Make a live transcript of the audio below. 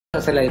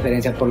hacer la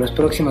diferencia por los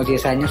próximos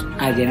 10 años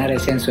al llenar el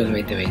censo del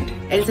 2020.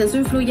 El censo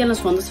influye en los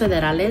fondos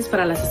federales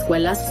para las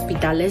escuelas,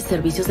 hospitales,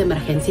 servicios de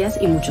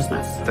emergencias y muchos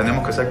más.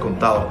 Tenemos que ser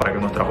contados para que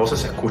nuestras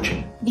voces se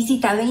escuchen.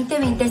 Visita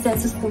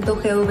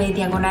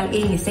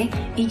 2020census.gov/ES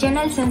y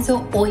llena el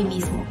censo hoy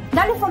mismo.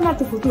 Dale forma a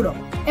tu futuro.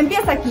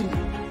 Empieza aquí.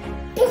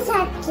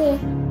 Empieza aquí.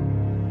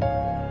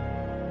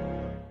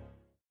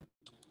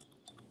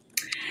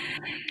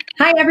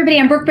 Hi, everybody.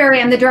 I'm Brooke Berry.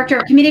 I'm the Director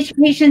of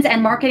Communications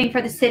and Marketing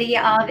for the City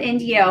of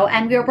Indio.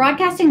 And we are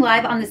broadcasting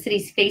live on the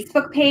city's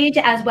Facebook page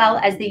as well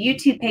as the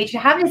YouTube page to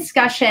have a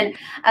discussion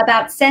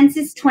about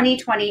Census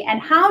 2020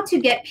 and how to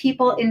get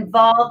people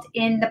involved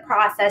in the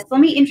process. Let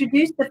me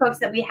introduce the folks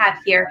that we have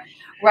here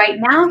right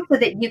now so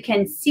that you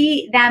can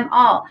see them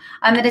all.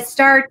 I'm going to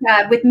start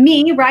with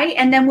me, right?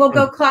 And then we'll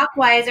go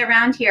clockwise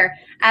around here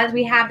as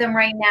we have them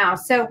right now.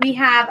 So we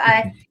have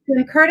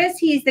Jim Curtis.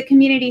 He's the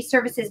Community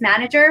Services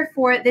Manager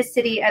for the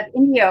City of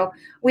Indio.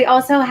 We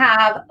also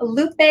have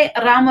Lupe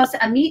Ramos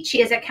Amit.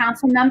 She is a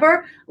council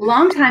member,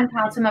 longtime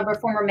council member,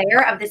 former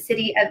mayor of the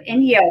City of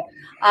Indio.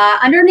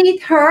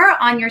 Underneath her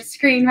on your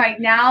screen right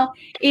now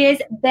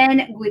is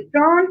Ben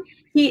Guitron.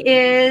 He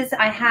is,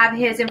 I have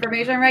his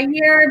information right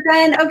here,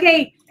 Ben,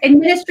 okay,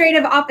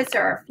 Administrative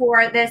Officer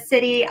for the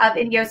City of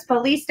Indio's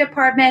Police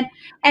Department.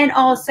 And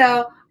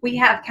also we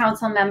have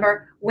Council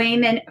Member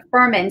Wayman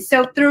Furman.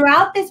 So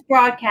throughout this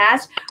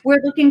broadcast,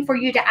 we're looking for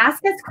you to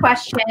ask us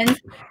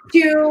questions,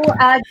 to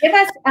give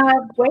us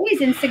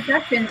ways and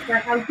suggestions for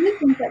how you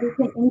think that we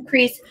can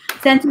increase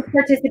census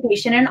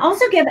participation, and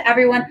also give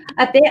everyone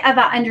a bit of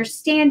an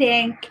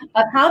understanding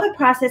of how the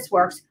process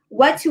works,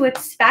 what to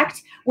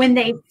expect when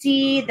they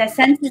see the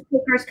census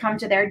takers come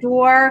to their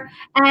door,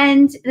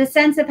 and the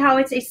sense of how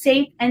it's a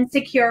safe and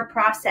secure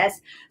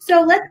process.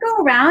 So let's go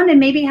around and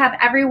maybe have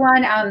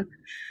everyone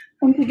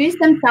introduce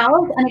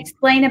themselves and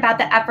explain about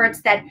the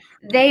efforts that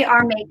they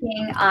are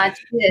making to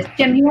do this.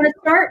 Jim, you want to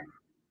start?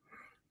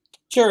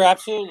 Sure,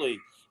 absolutely.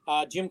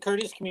 Jim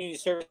Curtis, Community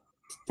Service,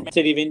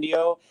 City of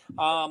Indio.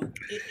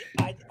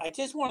 I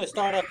just want to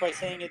start off by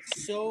saying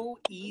it's so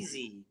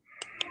easy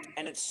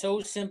and it's so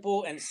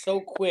simple and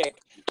so quick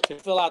to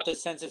fill out the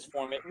census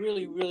form. It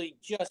really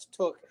just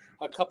took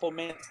a couple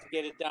minutes to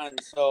get it done.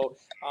 So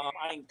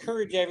I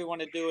encourage everyone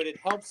to do it. It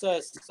helps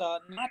us,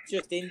 not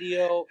just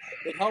Indio,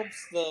 it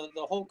helps the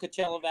whole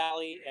Coachella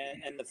Valley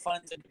and the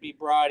funds that can be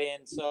brought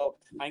in. So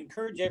I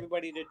encourage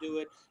everybody to do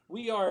it.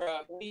 We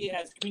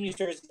as Community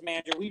Services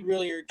Manager, we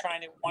really are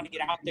want to get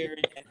out there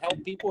and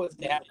help people if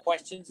they have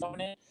questions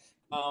on it.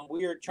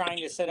 We are trying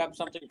to set up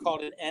something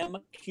called an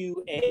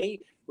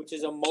MQA, which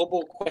is a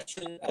mobile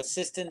question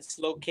assistance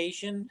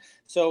location.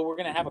 So we're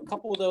going to have a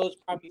couple of those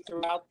probably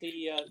throughout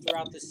the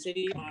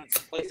city on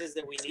some places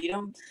that we need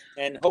them,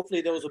 and hopefully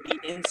those will be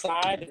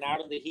inside and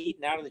out of the heat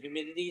and out of the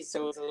humidity,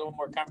 so it's a little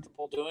more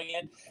comfortable doing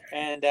it.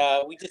 And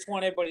we just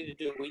want everybody to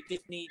do it. We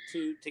just need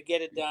to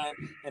get it done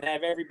and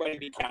have everybody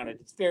be counted.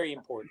 It's very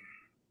important.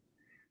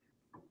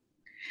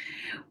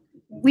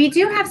 We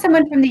do have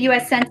someone from the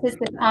US Census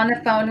that's on the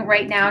phone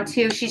right now,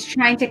 too. She's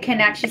trying to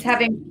connect. She's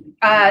having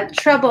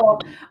trouble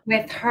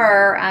with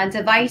her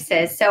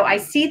devices. So I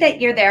see that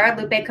you're there,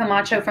 Lupe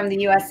Camacho from the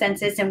US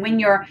Census. And when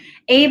you're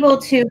able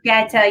to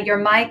get your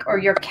mic or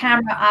your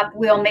camera up,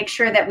 we'll make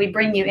sure that we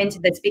bring you into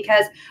this,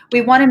 because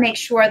we want to make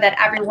sure that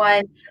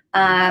everyone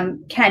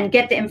can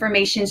get the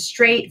information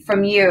straight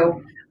from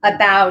you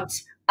about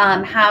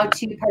how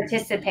to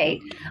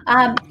participate.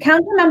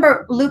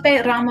 Councilmember Lupe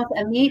Ramos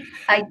Amit,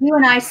 you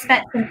and I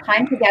spent some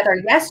time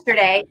together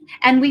yesterday,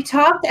 and we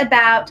talked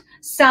about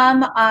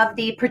some of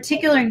the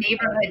particular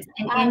neighborhoods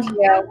in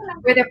Indio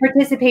where the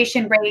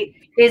participation rate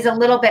is a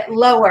little bit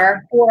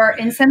lower, or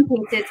in some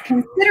cases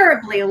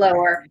considerably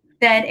lower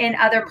than in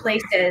other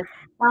places.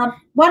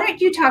 Why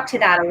don't you talk to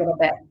that a little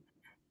bit?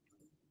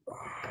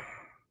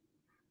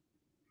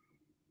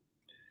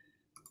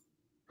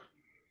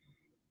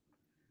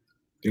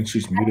 I think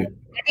she's muted.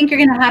 I think you're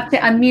going to have to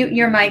unmute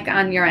your mic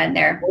on your end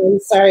there. I'm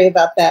sorry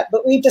about that.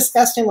 But we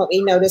discussed, and what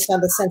we noticed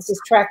on the census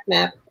tract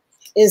map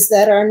is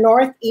that our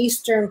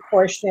northeastern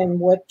portion,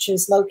 which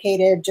is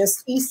located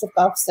just east of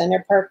Gulf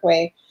Center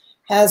Parkway,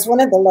 has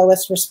one of the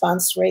lowest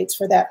response rates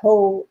for that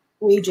whole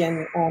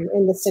region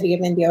in the city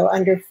of Indio,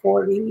 under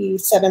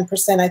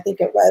 47%, I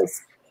think it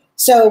was.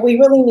 So we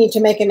really need to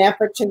make an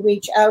effort to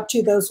reach out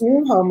to those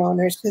new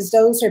homeowners, because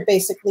those are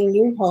basically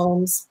new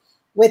homes,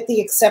 with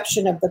the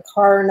exception of the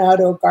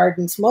Coronado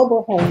Gardens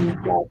mobile home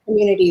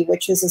community,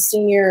 which is a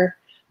senior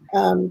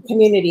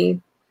community,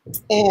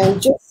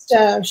 and just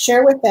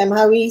share with them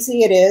how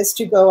easy it is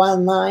to go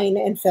online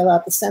and fill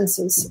out the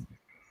census.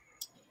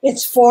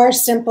 It's 4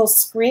 simple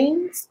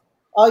screens.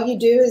 All you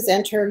do is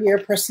enter your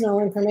personal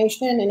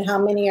information and how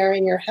many are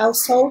in your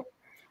household.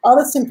 All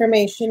this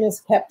information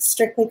is kept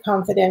strictly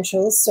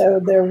confidential,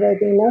 so there will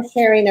be no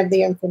sharing of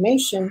the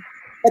information,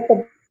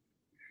 but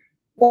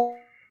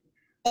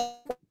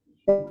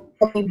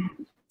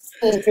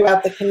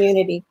throughout the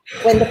community.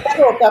 When the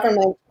federal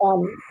government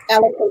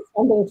allocates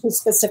funding to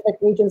specific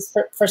regions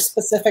for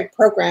specific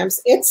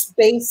programs, it's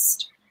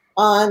based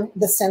on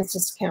the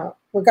census count.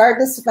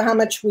 Regardless of how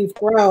much we've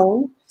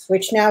grown,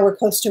 which now we're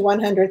close to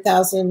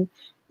 100,000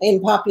 in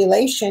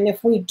population,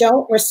 if we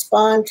don't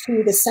respond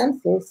to the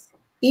census,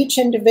 each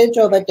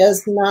individual that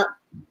does not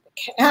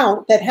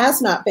count, that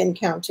has not been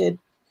counted,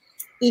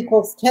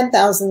 equals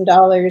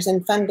 $10,000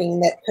 in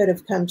funding that could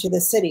have come to the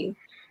city.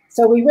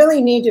 So we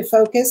really need to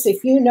focus.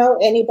 If you know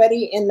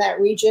anybody in that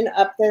region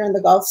up there in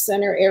the Gulf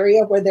Center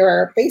area where there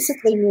are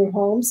basically new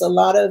homes, a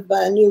lot of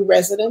new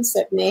residents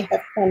that may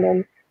have come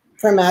in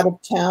from out of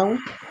town,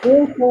 we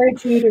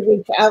encourage you to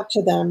reach out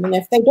to them. And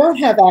if they don't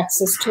have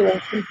access to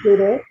a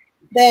computer,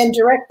 then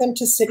direct them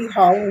to City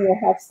Hall and we'll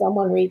have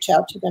someone reach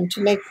out to them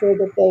to make sure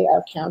that they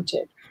are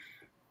counted.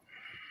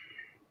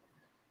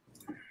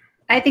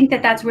 I think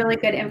that that's really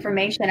good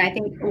information. I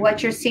think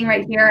what you're seeing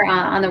right here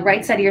on the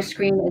right side of your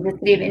screen is the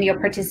City of Indio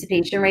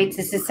participation rates.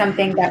 This is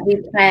something that we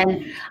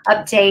can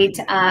update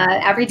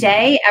every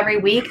day, every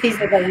week. These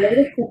are the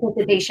latest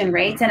participation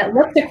rates, and it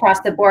looks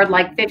across the board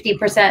like 50%,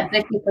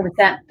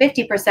 50%,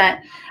 50%,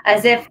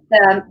 as if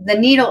the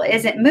needle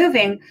isn't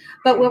moving.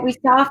 But what we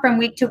saw from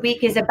week to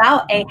week is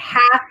about a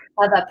half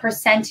of a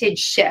percentage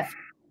shift.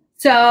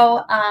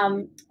 So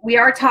we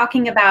are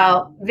talking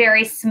about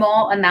very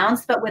small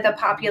amounts, but with a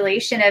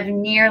population of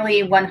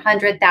nearly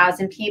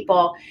 100,000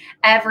 people,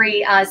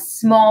 every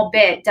small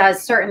bit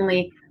does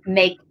certainly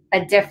make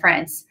a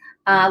difference.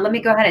 Let me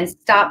go ahead and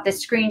stop the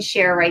screen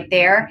share right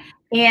there.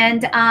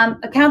 And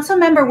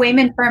Councilmember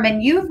Wayman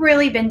Furman, you've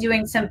really been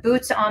doing some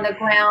boots on the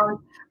ground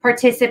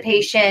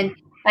participation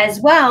as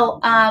well.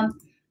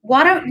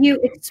 Why don't you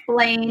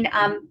explain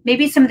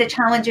maybe some of the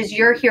challenges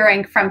you're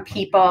hearing from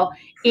people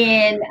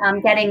in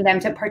getting them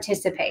to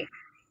participate?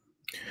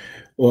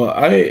 Well,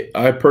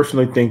 I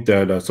personally think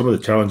that some of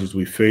the challenges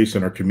we face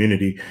in our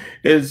community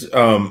is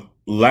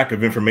lack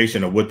of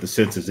information on what the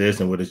census is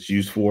and what it's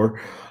used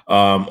for.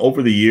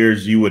 Over the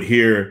years, you would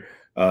hear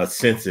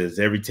census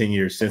every 10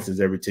 years, census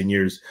every 10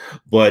 years.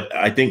 But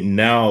I think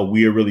now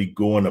we are really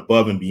going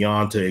above and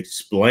beyond to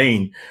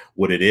explain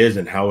what it is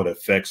and how it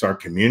affects our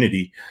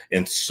community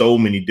in so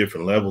many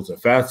different levels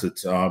and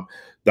facets.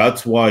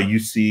 That's why you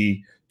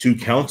see two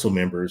council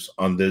members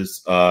on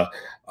this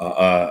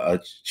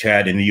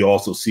chat, and you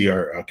also see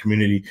our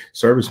community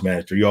service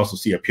manager. You also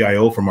see a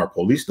PIO from our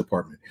police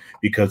department,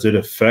 because it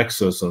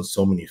affects us on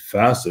so many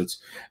facets,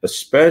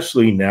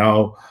 especially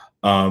now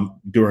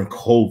during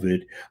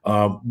COVID.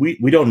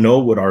 We don't know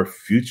what our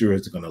future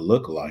is going to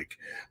look like,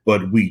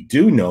 but we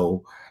do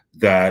know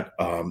that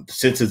the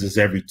census is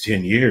every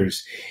 10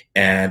 years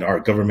and our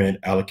government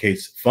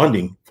allocates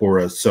funding for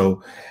us.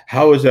 So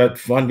how is that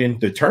funding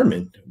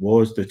determined?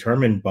 Well, it's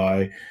determined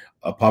by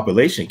a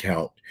population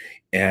count.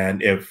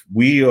 And if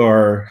we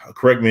are,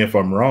 correct me if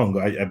I'm wrong,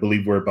 I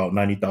believe we're about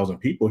 90,000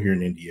 people here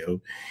in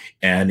Indio.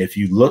 And if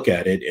you look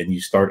at it and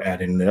you start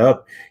adding it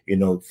up, you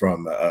know,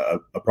 from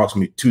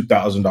approximately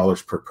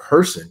 $2,000 per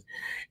person,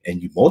 and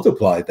you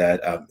multiply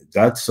that,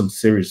 that's some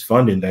serious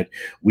funding that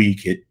we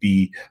could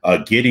be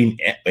getting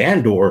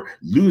and or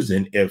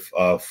losing if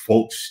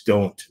folks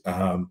don't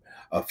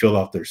fill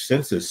out their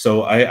census.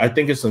 So I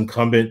think it's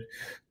incumbent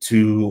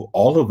to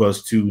all of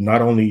us to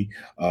not only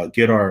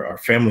get our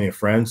family and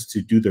friends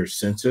to do their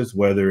census,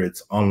 whether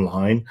it's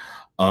online,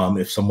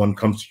 if someone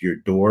comes to your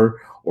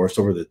door, or it's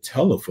over the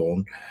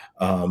telephone,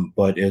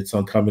 but it's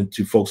incumbent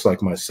to folks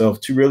like myself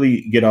to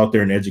really get out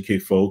there and educate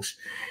folks.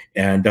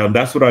 And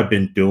that's what I've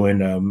been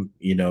doing.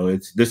 You know,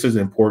 this is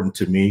important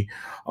to me,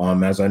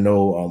 as I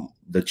know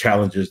the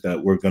challenges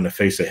that we're going to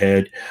face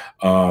ahead.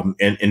 And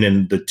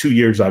in the 2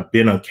 years I've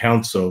been on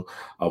council,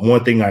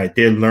 one thing I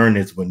did learn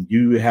is when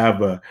you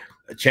have a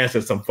chance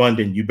at some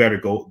funding, you better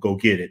go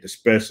get it,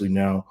 especially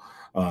now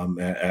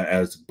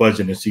as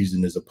budgeting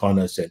season is upon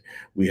us, and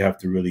we have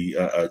to really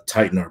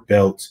tighten our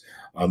belts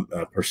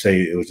per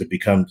se. It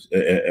becomes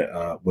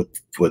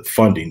with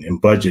funding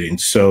and budgeting.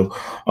 So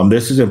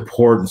this is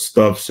important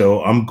stuff.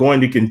 So I'm going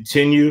to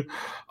continue.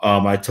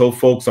 I told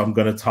folks I'm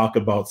going to talk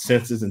about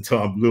census until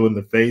I'm blue in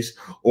the face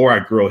or I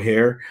grow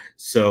hair.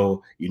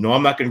 So, you know,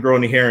 I'm not going to grow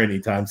any hair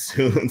anytime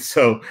soon.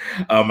 So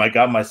I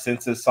got my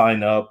census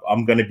sign up.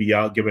 I'm going to be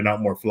out giving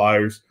out more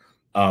flyers.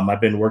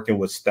 I've been working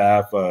with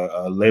staff.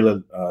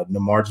 Layla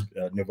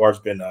Navar's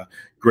been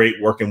great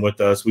working with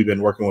us. We've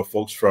been working with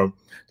folks from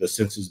the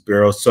Census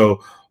Bureau.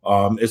 So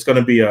it's going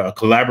to be a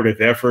collaborative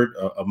effort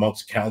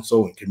amongst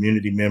council and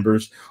community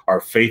members,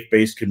 our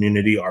faith-based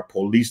community, our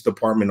police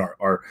department,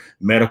 our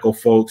medical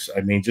folks.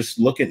 I mean, just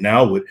look at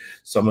now with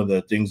some of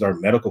the things our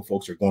medical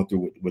folks are going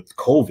through with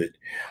COVID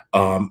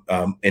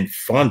and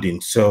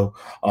funding. So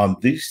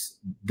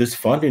this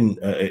funding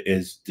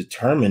is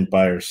determined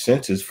by our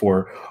census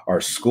for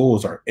our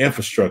schools, our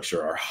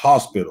infrastructure, our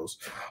hospitals,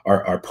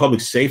 our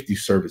public safety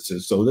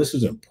services. So this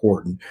is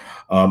important.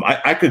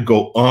 I could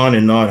go on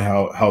and on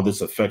how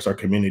this affects our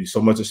community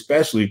so much,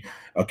 especially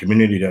a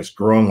community that's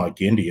growing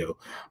like Indio.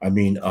 I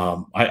mean,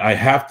 I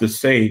have to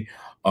say,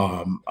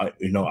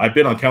 you know, I've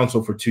been on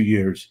council for 2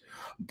 years,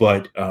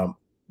 but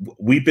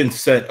we've been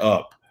set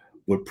up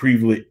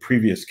with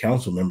previous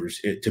council members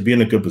to be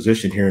in a good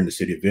position here in the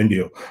city of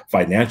Indio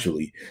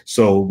financially.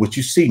 So what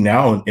you see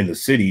now in the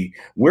city,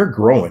 we're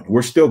growing.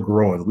 We're still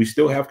growing. We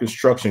still have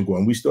construction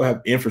going. We still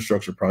have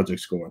infrastructure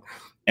projects going.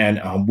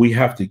 And we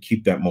have to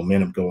keep that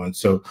momentum going.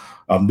 So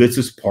this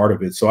is part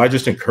of it. So I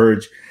just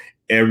encourage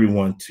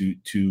everyone to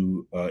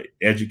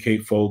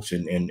educate folks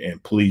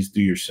and please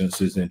do your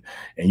census, and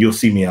you'll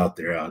see me out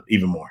there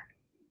even more.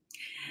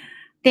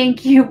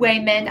 Thank you,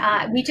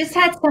 Wayman. We just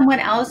had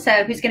someone else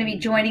who's going to be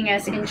joining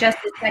us in just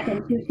a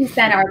second. She's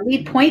been our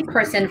lead point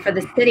person for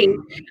the city.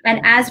 And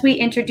as we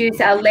introduce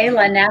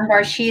Layla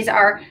Nambar, she's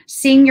our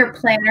senior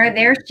planner.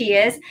 There she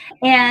is.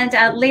 And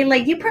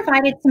Layla, you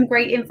provided some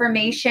great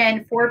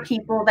information for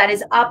people that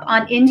is up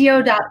on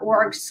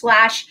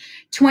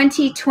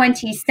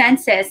indio.org/2020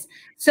 census,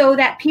 so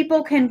that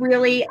people can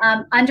really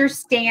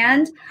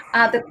understand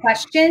the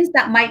questions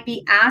that might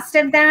be asked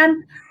of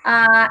them.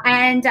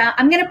 And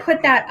I'm going to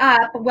put that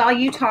up while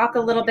you talk a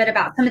little bit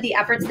about some of the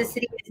efforts the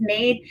city has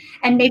made,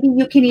 and maybe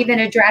you can even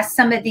address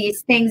some of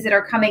these things that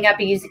are coming up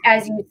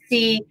as you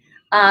see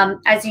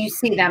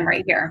them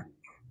right here.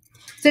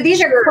 So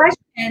these are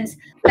questions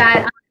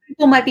that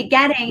people might be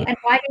getting, and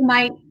why they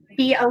might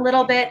be a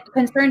little bit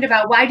concerned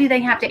about why do they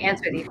have to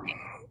answer these things.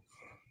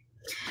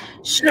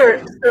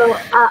 Sure. So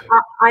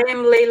I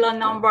am Layla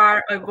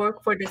Nambar. I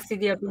work for the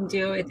city of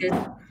Indio. It is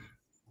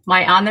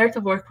my honor to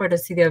work for the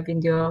city of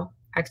Indio,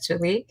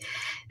 actually.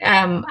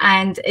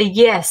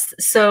 Yes,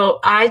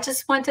 so I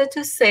just wanted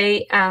to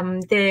say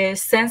the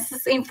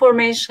census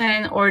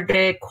information or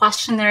the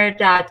questionnaire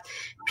that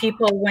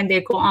people, when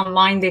they go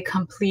online, they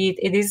complete,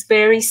 it is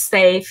very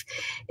safe.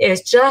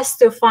 It's just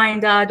to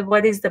find out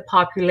what is the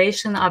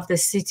population of the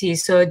city.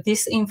 So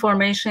this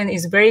information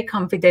is very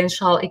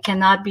confidential. It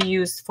cannot be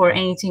used for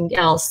anything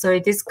else. So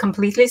it is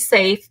completely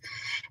safe.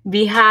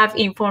 We have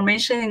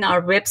information in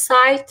our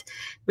website,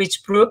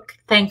 which Brooke,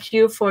 thank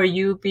you for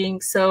you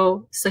being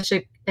such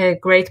a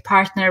great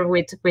partner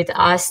with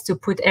us to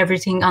put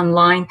everything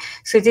online.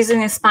 So it is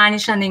in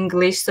Spanish and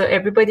English, so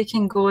everybody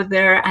can go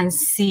there and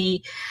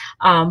see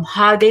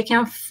how they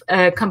can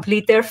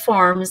complete their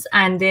forms.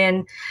 And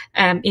then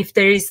if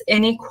there is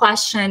any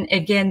question,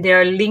 again,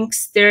 there are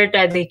links there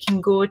that they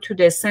can go to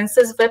the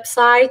census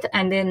website,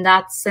 and then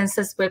that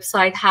census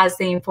website has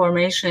the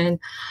information.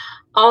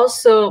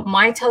 Also,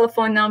 my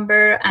telephone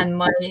number and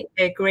my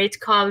great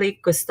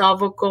colleague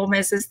Gustavo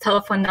Gomez's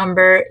telephone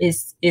number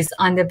is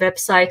on the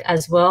website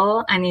as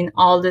well, and in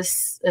all the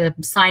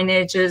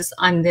signages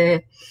on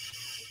the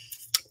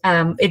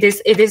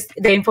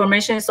the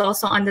information is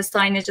also on the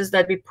signages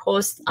that we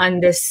post on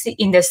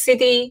in the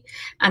city,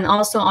 and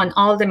also on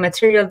all the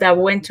material that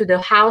went to the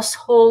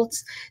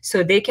households.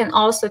 So they can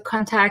also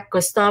contact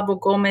Gustavo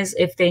Gomez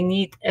if they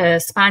need a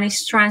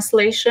Spanish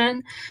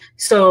translation.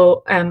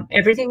 So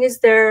everything is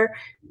there.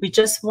 We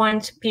just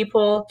want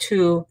people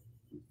to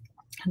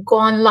go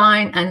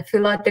online and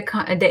fill out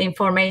the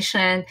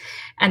information,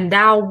 and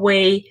that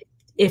way,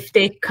 if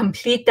they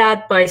complete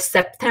that by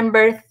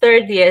September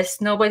 30th,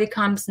 nobody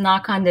comes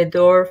knock on the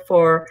door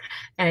for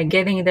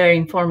getting their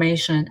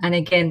information. And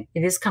again,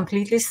 it is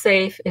completely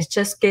safe. It's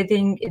just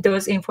getting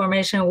those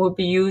information will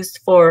be used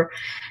for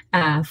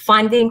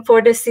funding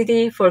for the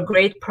city, for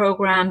great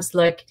programs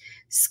like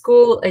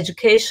school,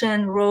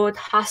 education, road,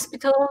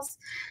 hospitals,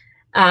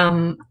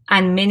 and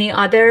many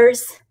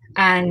others.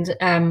 And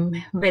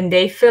when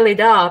they fill it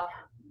up,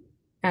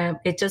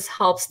 it just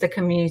helps the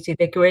community,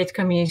 the great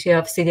community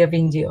of City of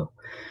Indio.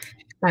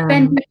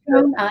 Ben,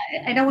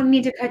 I don't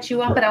mean to cut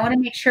you off, but I want to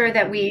make sure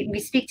that we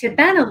speak to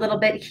Ben a little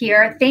bit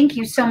here. Thank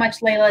you so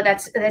much, Layla.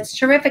 That's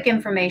terrific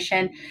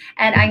information.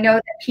 And I know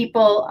that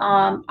people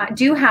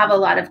do have a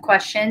lot of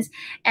questions,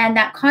 and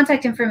that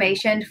contact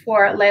information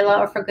for Layla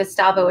or for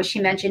Gustavo, as she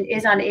mentioned,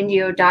 is on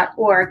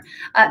indio.org.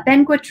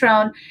 Ben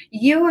Guatron,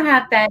 you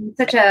have been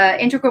such an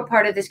integral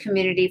part of this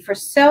community for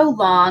so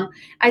long.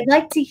 I'd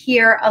like to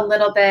hear a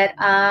little bit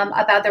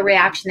about the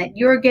reaction that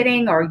you're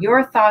getting, or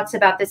your thoughts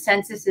about the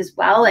census as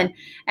well.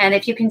 And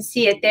if you can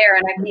see it there,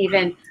 and I can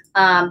even,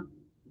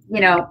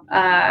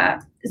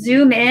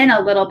 zoom in a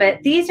little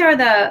bit. These are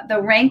the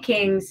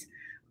rankings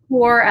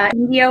for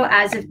Indio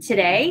as of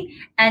today,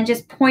 and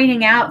just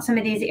pointing out some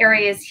of these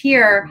areas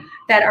here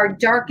that are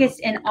darkest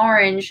in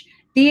orange.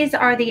 These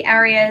are the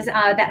areas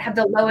that have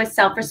the lowest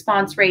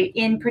self-response rate.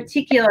 In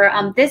particular,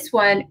 this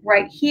one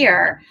right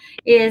here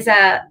is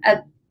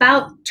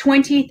about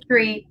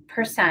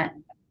 23%.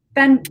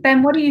 Ben,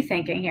 what are you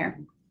thinking here?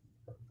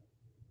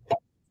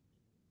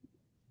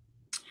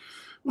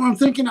 Well, I'm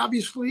thinking,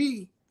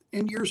 obviously,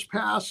 in years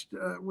past,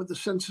 with the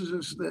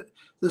censuses, that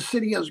the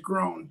city has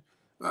grown.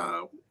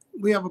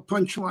 We have a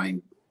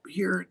punchline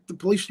here at the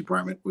police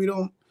department. We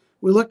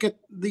look at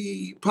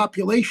the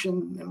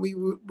population, and we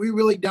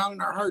really down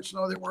in our hearts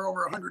know that we're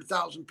over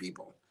 100,000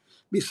 people,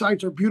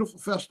 besides our beautiful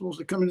festivals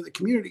that come into the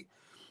community.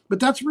 But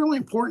that's really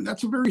important.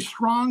 That's a very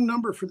strong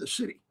number for the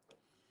city.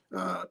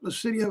 The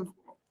city of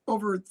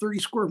over 30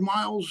 square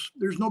miles,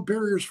 there's no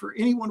barriers for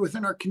anyone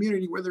within our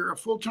community, whether a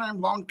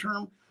full-time,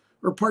 long-term,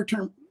 or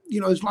part-term,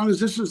 as long as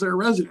this is their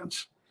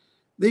residence,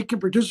 they can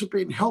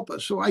participate and help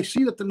us. So I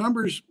see that the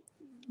numbers,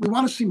 we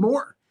want to see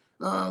more.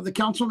 The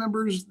council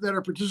members that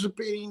are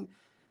participating,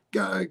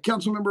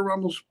 Councilmember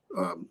Ramos,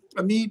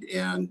 Hamid,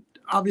 and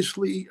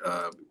obviously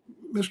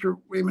Mr.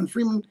 Wayman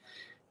Freeman.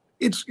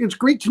 It's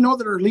great to know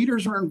that our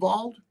leaders are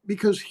involved,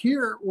 because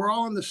here we're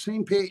all on the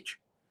same page.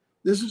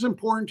 This is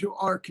important to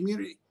our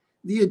community.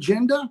 The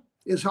agenda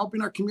is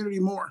helping our community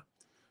more.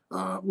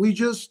 We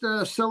just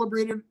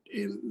celebrated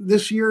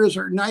this year is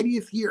our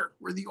 90th year.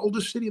 We're the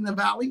oldest city in the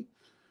valley.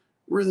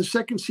 We're the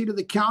second seat of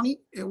the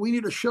county, and we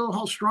need to show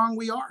how strong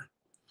we are,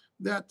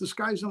 that the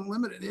sky's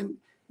unlimited. And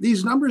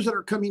these numbers that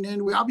are coming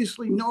in, we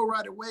obviously know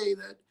right away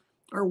that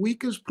our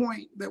weakest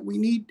point, that we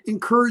need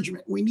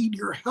encouragement, we need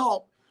your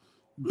help,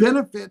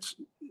 benefits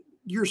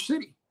your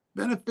city,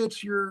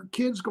 benefits your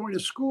kids going to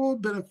school,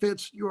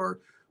 benefits your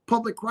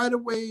public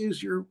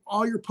right-of-ways,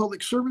 all your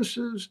public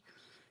services,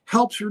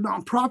 helps your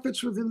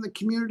nonprofits within the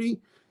community.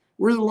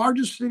 We're the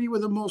largest city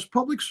with the most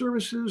public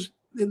services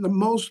and the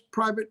most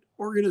private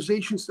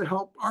organizations to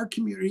help our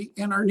community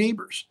and our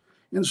neighbors.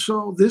 And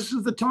so this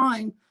is the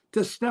time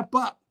to step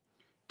up.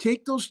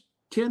 Take those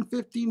 10,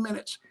 15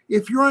 minutes.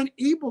 If you're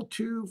unable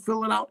to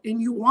fill it out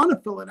and you want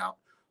to fill it out,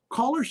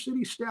 call our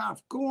city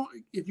staff.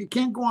 If you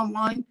can't go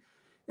online,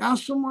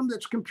 ask someone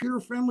that's computer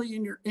friendly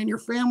in your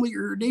family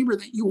or your neighbor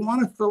that you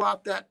want to fill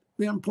out the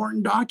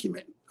important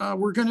document.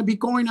 We're going to be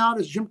going out,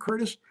 as Jim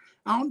Curtis,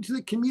 out into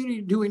the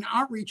community doing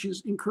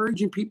outreaches,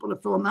 encouraging people to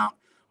fill them out.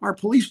 Our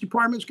police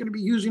department is going to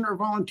be using our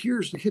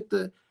volunteers to hit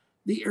the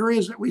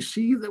areas that we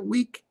see the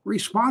weak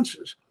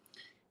responses.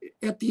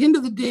 At the end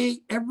of the day,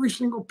 every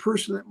single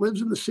person that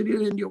lives in the city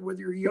of Indio, whether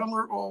you're young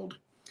or old,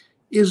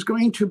 is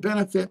going to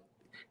benefit.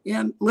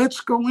 And let's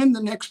go in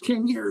the next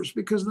 10 years,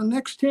 because the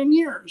next 10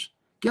 years,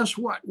 guess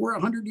what? We're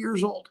 100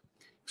 years old.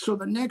 So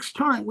the next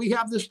time we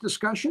have this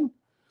discussion,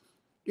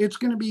 it's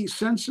going to be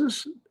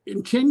census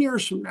in 10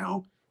 years from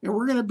now. And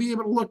we're going to be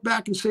able to look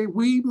back and say,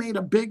 we made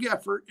a big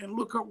effort, and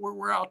look at where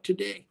we're at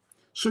today.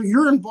 So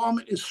your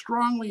involvement is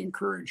strongly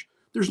encouraged.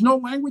 There's no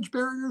language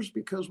barriers,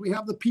 because we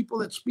have the people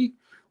that speak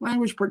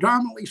language,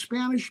 predominantly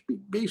Spanish,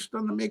 based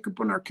on the makeup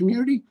in our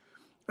community,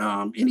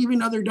 and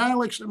even other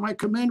dialects that might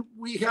come in.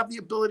 We have the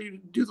ability to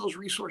do those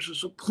resources.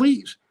 So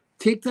please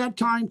take that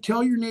time,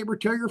 tell your neighbor,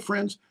 tell your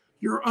friends,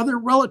 your other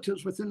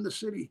relatives within the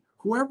city,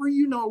 whoever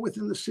you know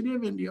within the city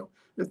of Indio,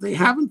 if they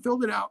haven't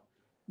filled it out,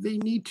 they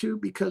need to,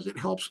 because it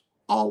helps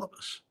all of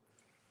us.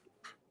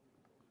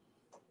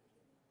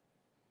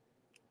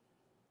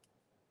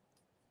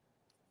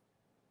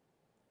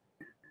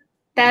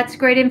 That's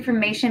great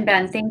information,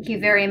 Ben. Thank you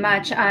very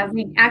much.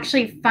 We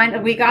actually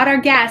we got our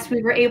guest.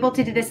 We were able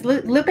to do this.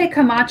 Lupe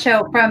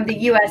Camacho from the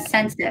US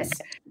Census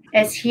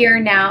is here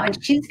now,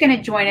 and she's going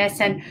to join us.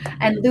 And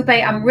Lupe,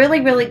 I'm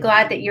really, really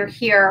glad that you're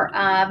here.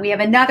 We have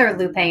another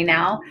Lupe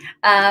now,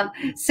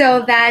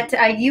 so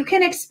that you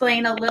can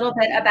explain a little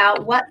bit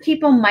about what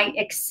people might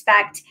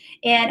expect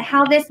and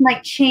how this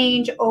might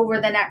change over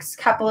the next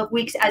couple of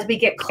weeks as we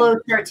get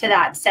closer to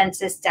that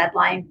census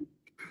deadline.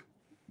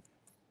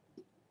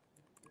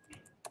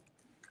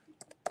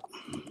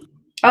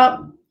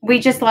 Oh, we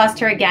just lost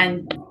her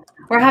again.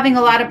 We're having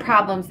a lot of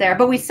problems there,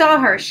 but we saw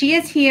her. She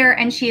is here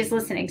and she is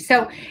listening.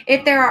 So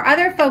if there are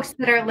other folks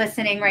that are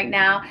listening right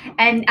now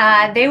and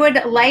they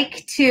would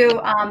like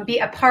to be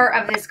a part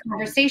of this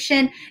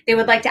conversation, they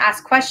would like to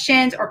ask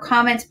questions or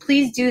comments,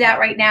 please do that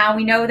right now.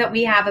 We know that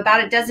we have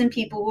about a dozen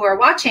people who are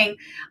watching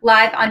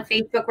live on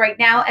Facebook right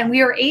now, and we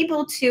are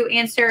able to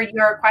answer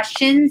your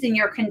questions and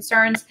your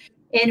concerns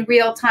in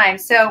real time.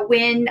 So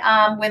when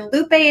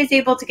Lupe is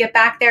able to get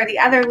back there, the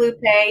other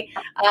Lupe,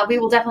 we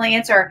will definitely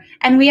answer.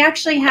 And we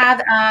actually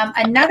have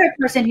another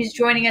person who's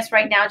joining us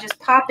right now, just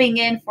popping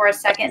in for a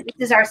second.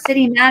 This is our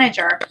city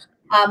manager,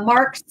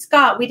 Mark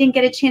Scott. We didn't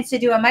get a chance to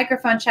do a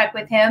microphone check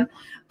with him,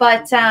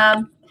 but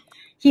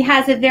he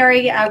has a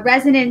very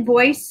resonant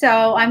voice,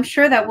 so I'm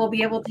sure that we'll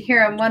be able to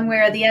hear him one way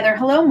or the other.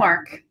 Hello,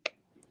 Mark.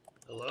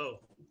 Hello.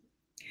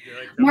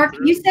 Mark,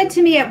 you said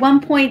to me at one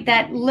point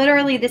that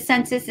literally the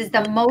census is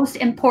the most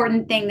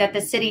important thing that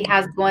the city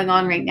has going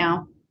on right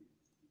now.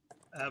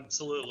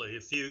 Absolutely.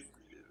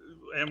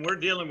 And we're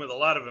dealing with a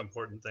lot of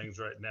important things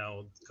right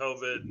now,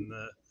 COVID and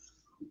the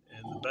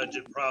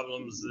budget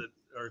problems that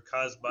are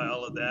caused by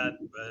all of that.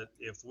 But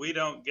if we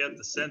don't get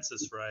the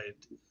census right,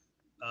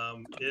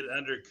 it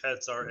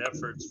undercuts our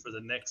efforts for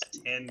the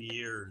next 10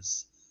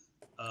 years.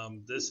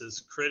 This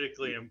is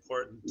critically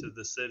important to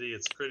the city.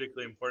 It's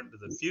critically important to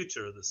the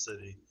future of the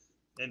city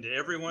and to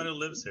everyone who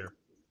lives here.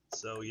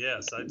 So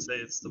yes, I'd say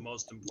it's the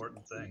most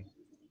important thing.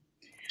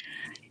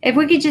 If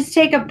we could just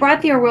take a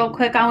breath here real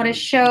quick, I want to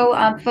show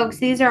folks,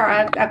 these are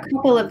a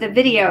couple of the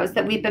videos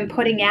that we've been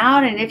putting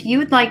out. And if you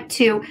would like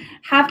to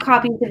have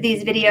copies of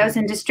these videos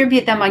and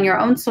distribute them on your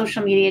own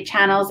social media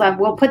channels,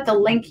 we'll put the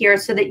link here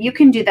so that you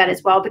can do that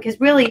as well. Because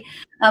really,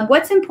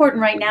 what's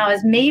important right now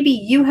is maybe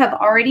you have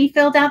already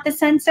filled out the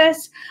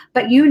census,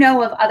 but you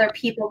know of other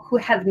people who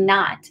have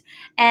not.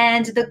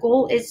 And the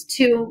goal is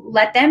to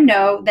let them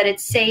know that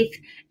it's safe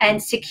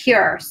and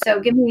secure. So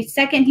give me a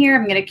second here.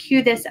 I'm going to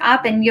cue this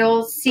up and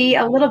you'll see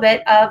a little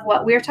bit of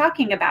what we're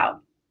talking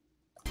about.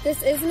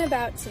 This isn't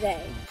about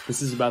today.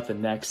 This is about the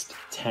next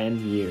 10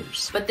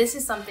 years. But this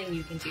is something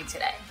you can do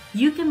today.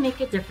 You can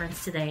make a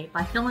difference today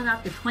by filling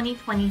out the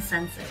 2020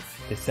 census.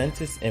 The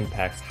census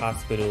impacts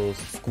hospitals,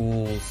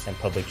 schools, and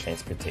public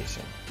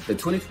transportation. The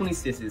 2020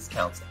 census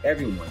counts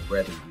everyone,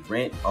 whether you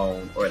rent,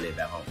 own, or live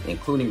at home,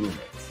 including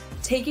roommates.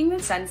 Taking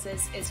the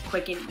census is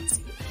quick and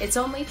easy. It's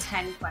only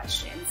 10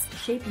 questions.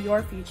 Shape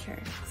your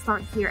future.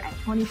 Start here at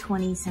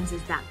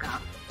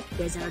 2020census.gov. You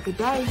guys have a good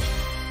day.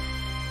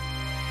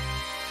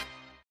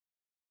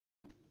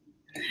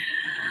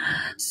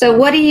 So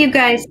what do you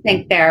guys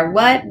think there?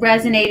 What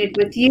resonated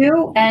with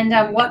you, and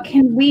what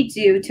can we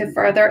do to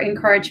further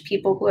encourage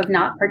people who have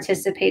not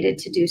participated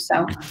to do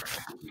so?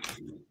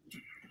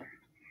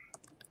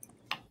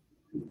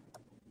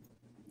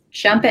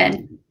 Jump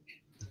in.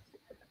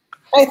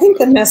 I think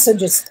the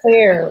message is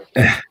clear.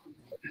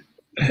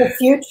 The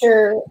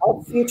future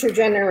of future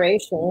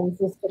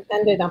generations is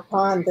dependent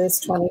upon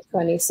this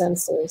 2020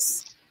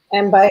 census.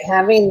 And by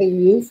having the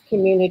youth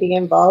community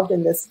involved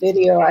in this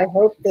video, I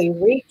hope they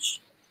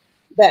reach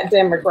that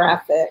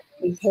demographic,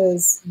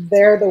 because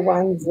they're the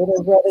ones that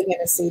are really going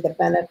to see the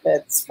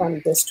benefits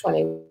from this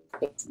 2020.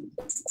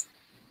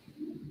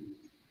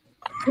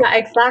 Yeah,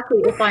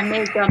 exactly. If I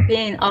may jump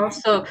in,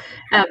 also,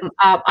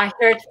 I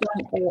heard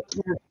from the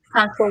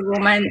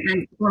councilwoman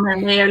and former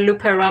Mayor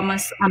Lupe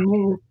Ramos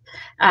Amin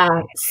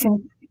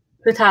since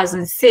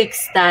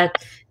 2006 that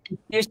the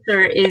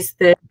future is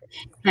the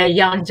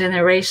young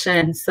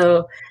generation.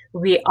 So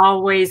we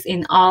always,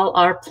 in all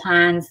our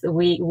plans,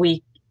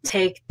 we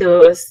take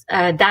those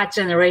that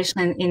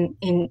generation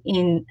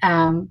in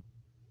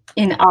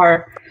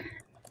our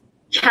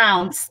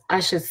counts, I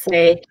should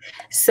say.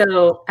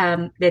 So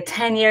the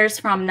 10 years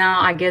from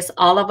now, I guess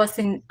all of us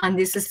on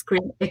this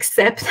screen,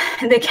 except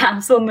the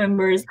council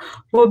members,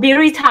 will be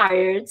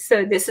retired.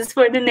 So this is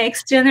for the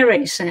next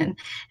generation.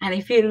 And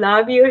if you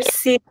love your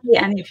city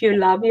and if you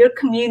love your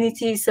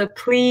community, so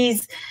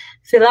please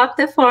fill up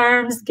the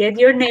forms, get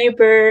your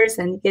neighbors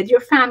and get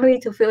your family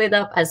to fill it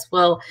up as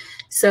well.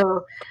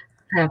 So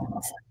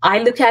I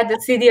look at the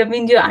city of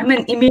Indio. I'm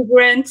an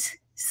immigrant,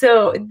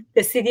 so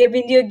the city of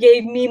Indio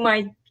gave me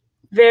my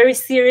very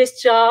serious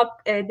job.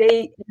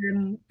 They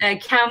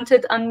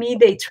counted on me.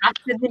 They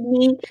trusted in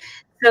me.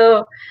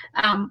 So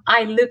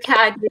I look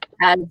at it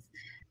as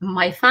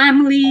my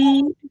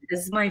family,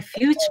 as my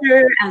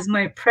future, as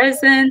my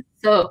present.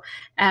 So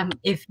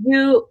if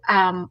you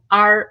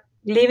are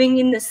living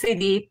in the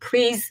city,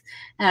 please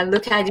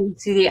look at the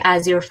city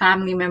as your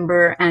family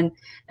member and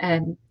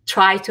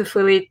try to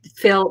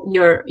fill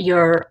your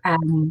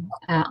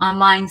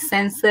online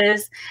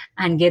census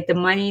and get the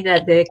money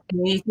that the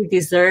community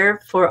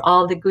deserve for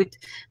all the good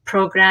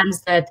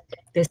programs that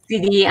the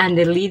city and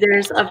the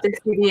leaders of the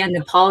city and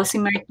the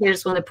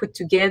policymakers want to put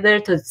together.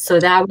 So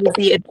that will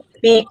be a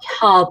big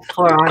help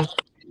for us.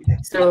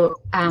 So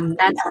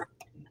that's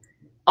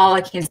all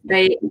I can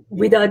say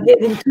without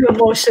getting too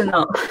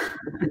emotional.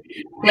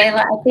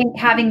 Layla, I think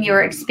having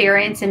your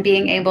experience and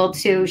being able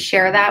to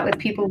share that with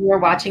people who are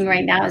watching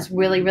right now is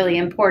really, really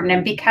important.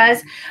 And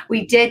because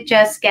we did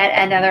just get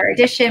another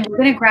edition, we're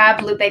going to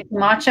grab Lupe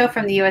Camacho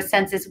from the US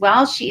Census.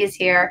 Well, she is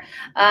here.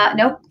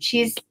 Nope,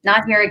 she's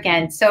not here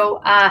again. So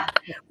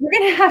we're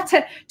going to have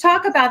to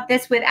talk about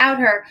this without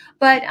her.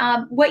 But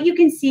what you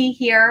can see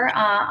here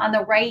on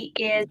the right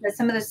is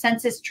some of the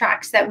census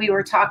tracts that we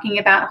were talking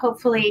about.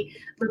 Hopefully,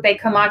 Lupe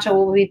Camacho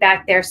will be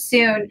back there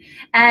soon.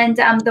 And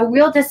the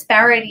real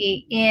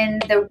disparity in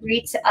the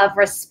rates of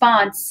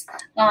response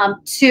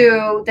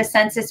to the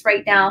census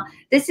right now.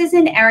 This is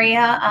an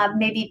area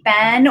maybe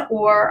Ben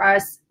or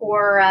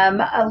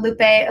Lupe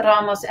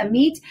Ramos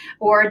Amit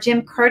or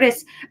Jim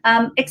Curtis.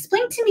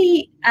 Explain to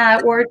me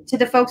or to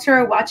the folks who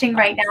are watching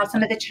right now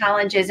some of the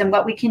challenges and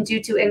what we can do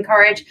to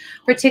encourage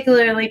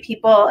particularly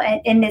people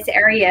in this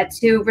area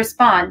to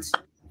respond.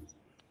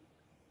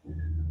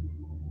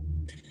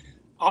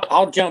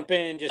 I'll jump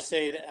in and just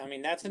say that, I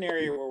mean, that's an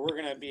area where we're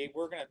going to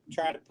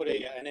try to put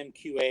an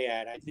MQA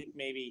ad. I think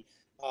maybe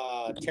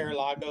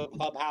Terralago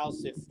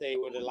Clubhouse, if they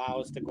would allow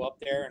us to go up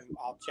there, and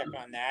I'll check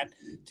on that,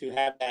 to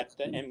have that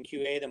the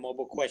MQA, the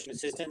mobile question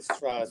assistance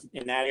for us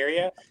in that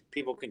area.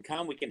 People can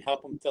come, we can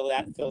help them fill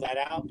that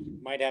out.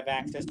 Might have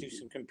access to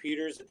some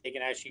computers that they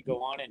can actually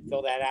go on and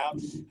fill that out.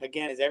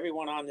 Again, as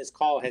everyone on this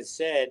call has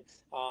said,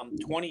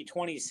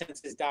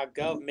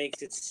 2020census.gov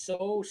makes it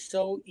so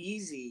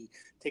easy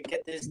to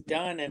get this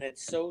done, and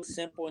it's so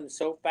simple and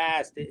so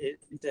fast.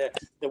 The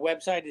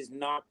website is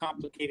not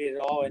complicated at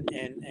all, and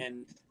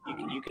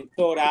you can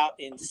fill it out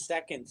in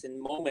seconds and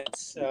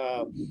moments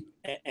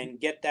and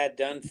get that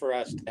done for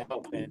us to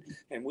help.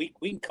 And we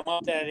can come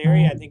up to that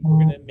area. I think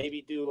we're going to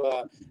maybe do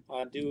a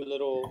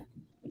little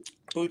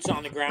boots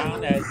on the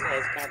ground, as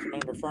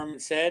Councilmember Furman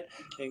said,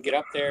 and get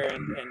up there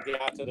and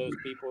get out to those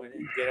people and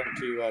get them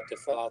to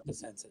fill out the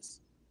census.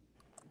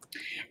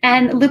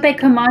 And Lupe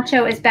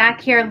Camacho is back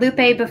here.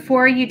 Lupe,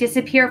 before you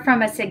disappear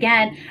from us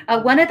again,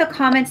 one of the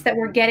comments that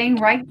we're getting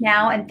right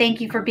now, and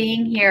thank you for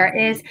being here,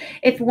 is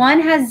if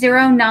one has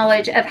zero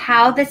knowledge of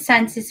how the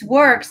census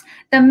works,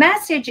 the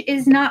message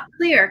is not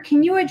clear.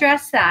 Can you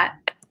address that?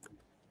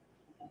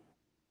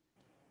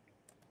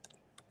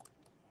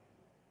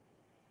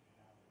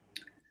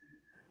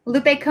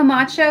 Lupe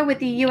Camacho with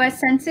the US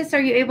Census,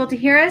 are you able to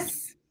hear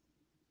us?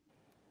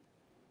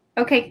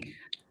 Okay.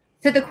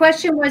 So the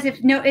question was,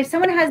 if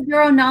someone has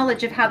zero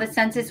knowledge of how the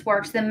census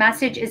works, the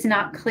message is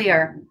not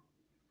clear.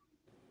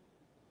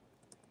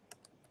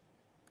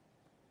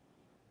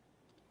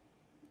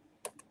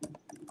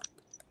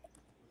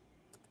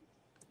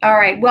 All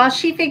right. Well,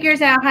 she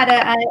figures out how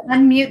to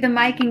unmute the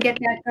mic and get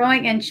that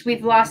going, and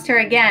we've lost her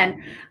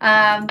again,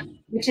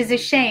 which is a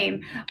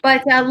shame.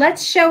 But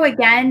let's show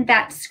again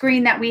that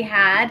screen that we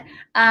had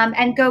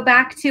and go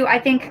back to, I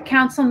think,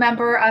 Council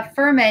Member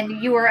Furman,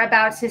 you were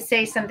about to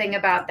say something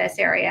about this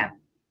area.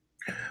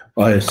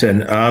 Oh, yes,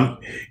 and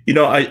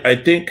I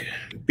think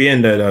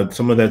being that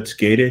some of that's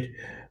gated,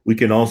 we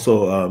can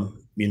also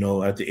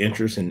at the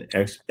entrance and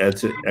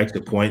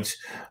exit points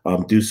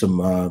do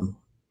some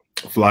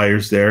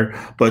flyers there.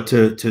 But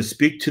to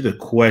speak to the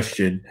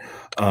question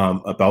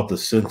about the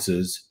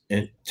census,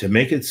 and to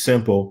make it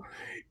simple,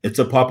 it's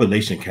a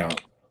population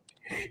count.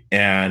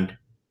 And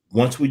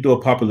once we do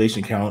a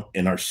population count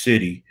in our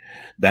city,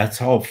 that's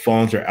how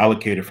funds are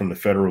allocated from the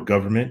federal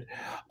government.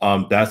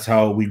 That's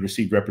how we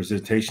receive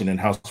representation in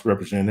House of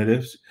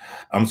Representatives.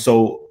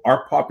 So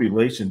our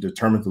population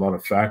determines a lot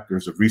of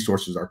factors of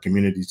resources our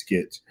communities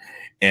get.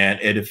 And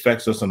it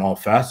affects us in all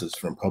facets,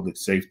 from public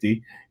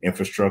safety,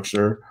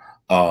 infrastructure,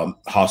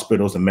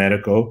 hospitals and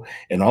medical,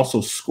 and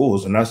also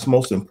schools. And that's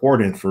most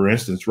important. For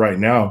instance, right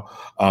now,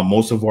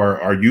 most of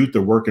our youth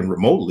are working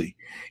remotely.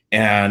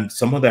 And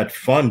some of that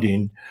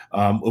funding,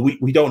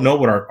 we don't know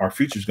what our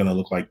future is going to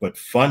look like, but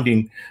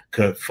funding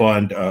could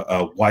fund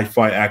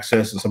Wi-Fi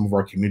access in some of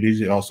our communities.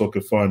 It also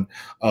could fund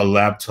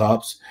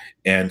laptops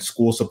and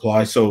school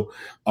supplies. So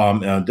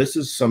this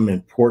is some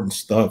important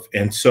stuff.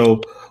 And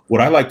so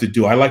what I like to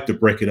do, I like to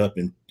break it up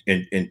in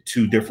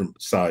two different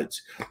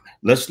sides.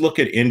 Let's look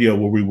at India,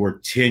 where we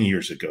were 10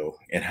 years ago,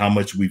 and how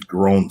much we've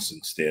grown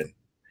since then.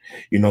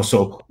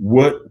 So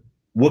what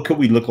could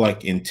we look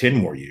like in 10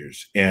 more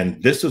years? And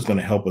this is going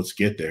to help us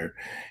get there.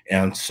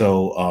 And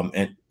so,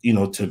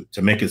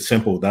 to make it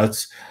simple,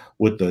 that's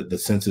what the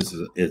census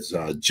is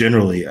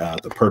generally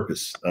the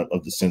purpose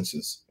of the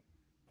census.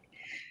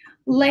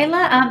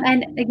 Layla,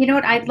 and you know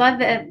what, I'd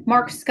love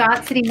Mark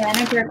Scott, City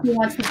Manager, if he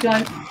wants to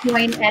join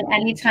at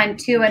any time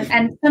too.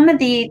 And some of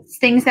the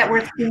things that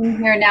we're seeing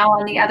here now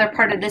on the other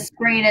part of the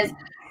screen is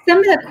some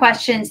of the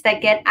questions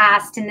that get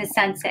asked in the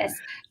census.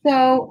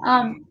 So,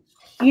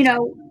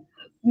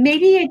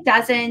 maybe it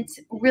doesn't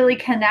really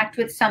connect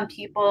with some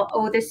people.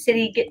 Oh, the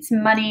city gets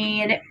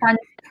money and it funds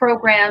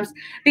programs,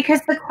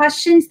 because the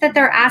questions that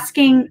they're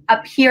asking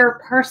appear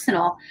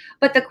personal,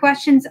 but the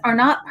questions are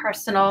not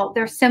personal.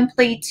 They're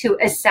simply to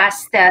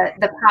assess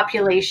the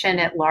population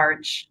at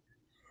large.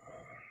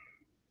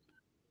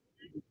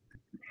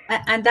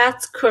 And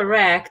that's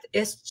correct.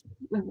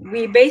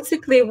 We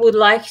basically would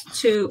like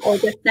to, or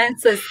the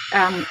census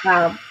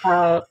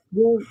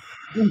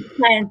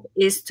intent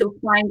is to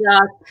find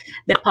out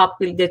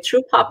the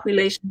true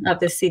population of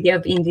the city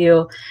of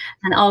Indio,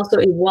 and also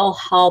it will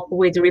help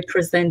with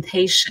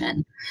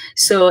representation.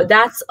 So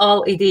that's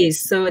all it is.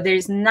 So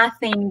there's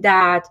nothing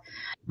that,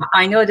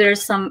 I know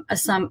there's some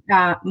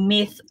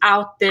myth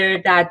out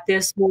there that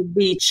this will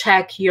be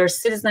check your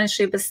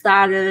citizenship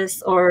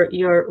status or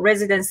your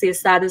residency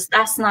status.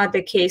 That's not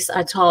the case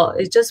at all.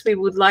 It's just we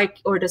would like,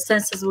 or the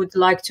census would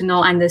like to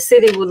know, and the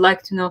city would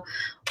like to know,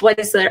 what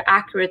is their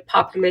accurate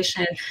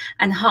population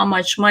and how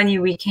much money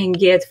we can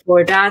get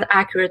for that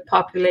accurate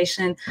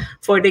population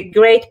for the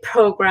great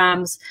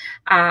programs,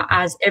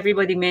 as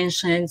everybody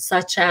mentioned,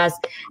 such as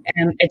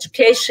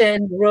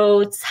education,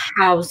 roads,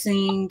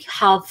 housing,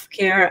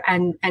 healthcare,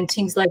 and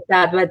things like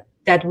that, but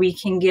that we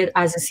can get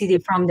as a city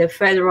from the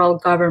federal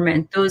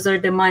government. Those are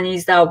the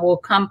monies that will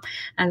come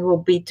and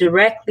will be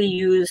directly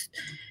used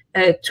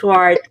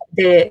toward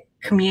the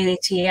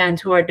community and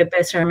toward the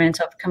betterment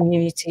of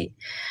community.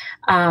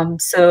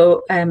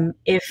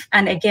 If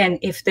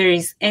there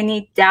is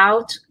any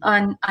doubt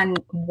on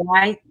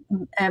why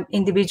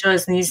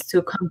individuals needs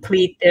to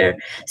complete their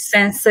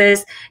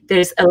census,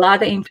 there's a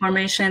lot of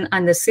information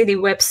on the city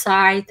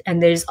website,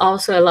 and there's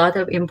also a lot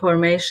of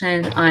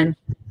information on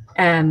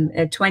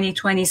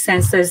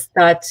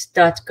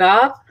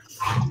 2020census.gov.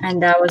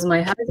 And that was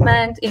my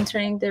husband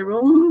entering the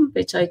room,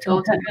 which I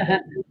told him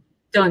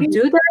don't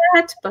do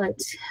that, but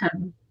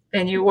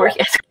and you work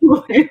at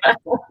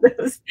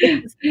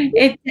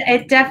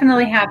it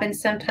definitely happens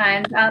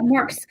sometimes.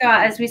 Mark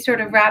Scott, as we sort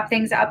of wrap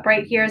things up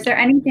right here, is there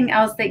anything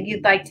else that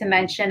you'd like to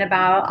mention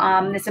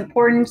about this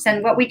importance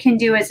and what we can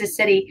do as a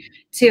city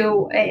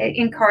to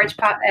encourage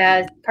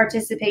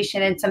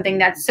participation in something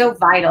that's so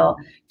vital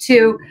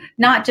to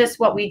not just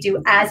what we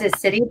do as a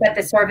city, but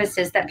the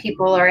services that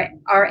people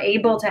are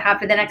able to have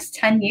for the next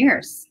 10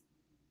 years?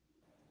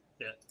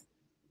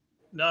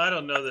 No, I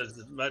don't know there's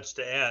much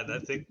to add. I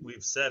think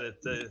we've said it.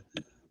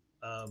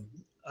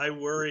 I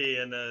worry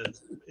in a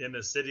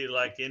city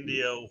like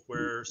Indio,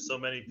 where so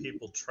many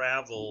people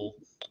travel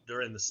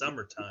during the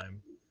summertime,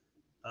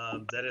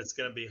 that it's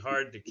going to be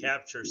hard to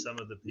capture some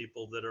of the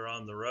people that are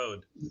on the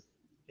road.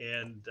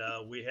 and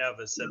we have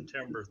a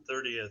September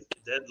 30th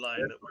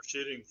deadline that we're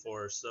shooting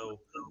for. So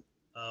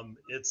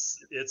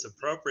it's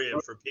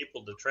appropriate for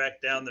people to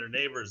track down their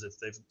neighbors if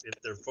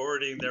they're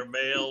forwarding their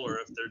mail or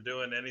if they're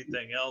doing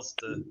anything else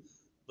to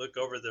look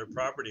over their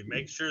property.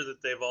 Make sure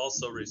that they've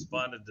also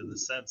responded to the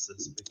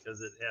census,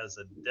 because it has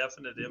a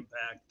definite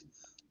impact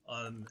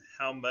on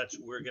how much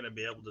we're going to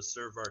be able to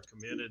serve our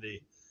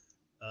community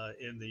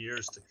in the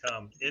years to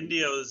come.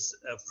 Indio's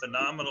a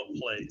phenomenal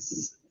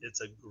place.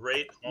 It's a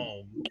great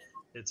home.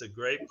 It's a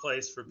great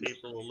place for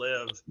people to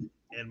live,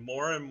 and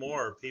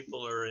more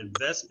people are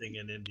investing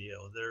in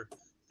Indio.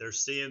 They're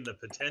seeing the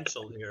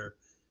potential here,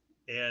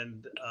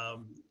 and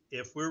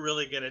if we're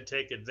really going to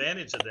take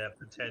advantage of that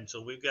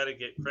potential, we've got to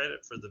get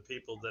credit for the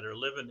people that are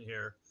living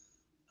here.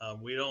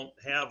 We don't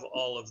have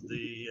all of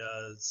the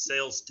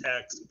sales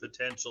tax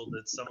potential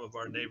that some of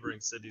our neighboring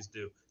cities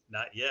do,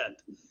 not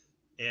yet.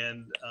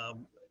 And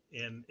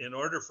in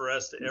order for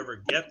us to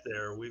ever get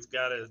there, we've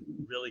got to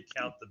really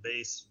count the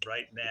base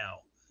right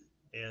now.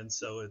 And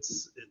so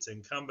it's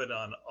incumbent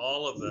on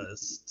all of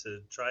us to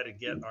try to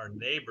get our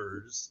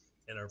neighbors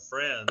and our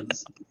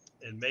friends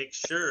and make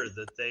sure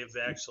that they've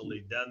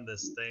actually done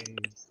this thing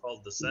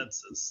called the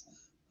census.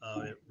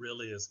 It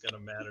really is going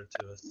to matter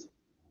to us.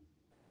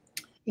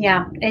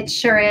 Yeah, it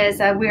sure is.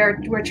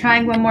 We're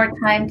trying one more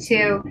time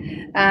to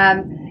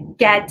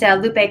get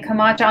Lupe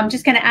Camacho. I'm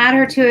just going to add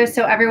her to us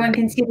so everyone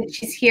can see that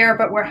she's here,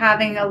 but we're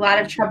having a lot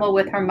of trouble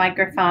with her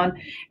microphone.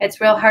 It's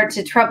real hard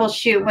to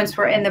troubleshoot once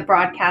we're in the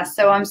broadcast.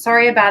 So I'm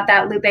sorry about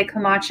that, Lupe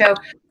Camacho.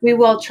 We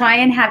will try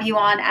and have you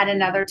on at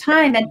another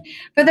time. And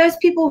for those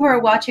people who are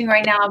watching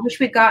right now, I wish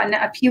we'd gotten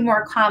a few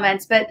more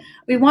comments, but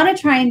we want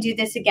to try and do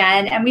this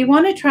again. And we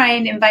want to try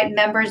and invite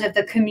members of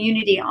the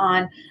community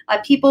on,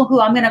 people who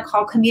I'm going to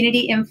call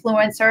community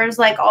influencers,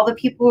 like all the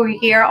people who are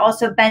here.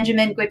 Also,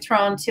 Benjamin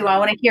Guitron, too. I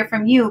want to hear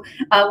from you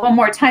one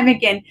more time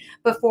again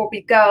before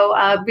we go.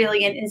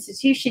 Really an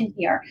institution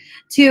here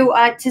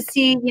to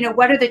see,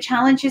 what are the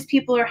challenges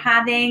people are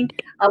having,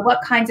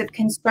 what kinds of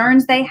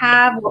concerns they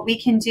have, what we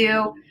can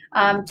do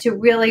to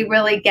really,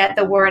 really get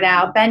the word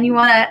out. Ben, you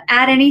want to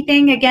add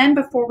anything again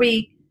before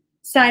we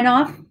sign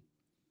off?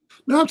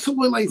 No,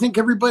 absolutely. I think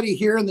everybody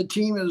here in the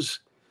team has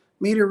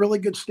made a really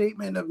good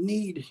statement of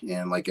need.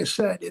 And like I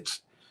said,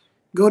 it's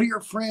go to your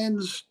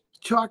friends,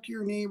 talk to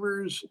your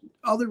neighbors,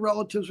 other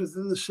relatives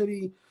within the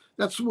city.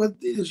 That's what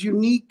is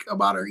unique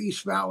about our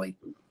East Valley.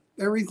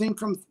 Everything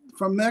from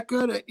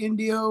Mecca to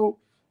Indio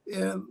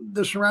and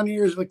the surrounding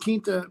areas of La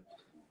Quinta,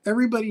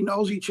 everybody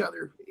knows each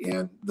other.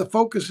 And the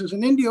focus is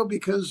in Indio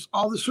because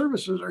all the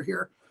services are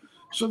here.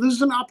 So this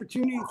is an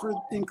opportunity for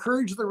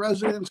encourage the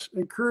residents,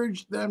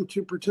 encourage them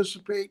to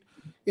participate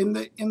in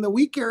the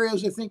weak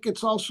areas. I think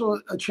it's also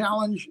a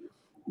challenge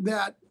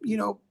that,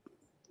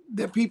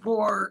 that people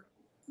are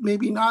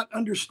maybe not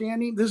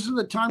understanding. This is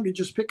the time to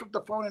just pick up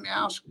the phone and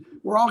ask.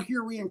 We're all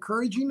here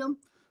re-encouraging them.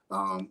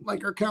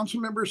 Like our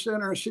council member said,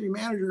 and our city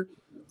manager,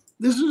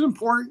 this is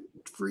important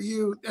for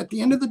you. At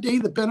the end of the day,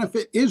 the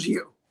benefit is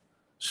you.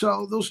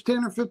 So those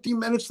 10 or 15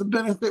 minutes, the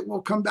benefit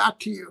will come back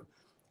to you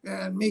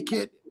and make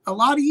it a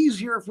lot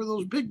easier for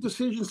those big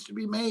decisions to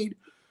be made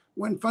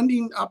when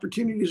funding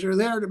opportunities are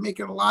there, to make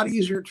it a lot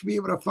easier to be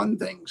able to fund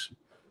things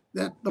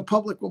that the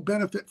public will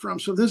benefit from.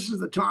 So this is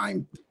the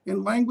time,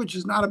 and language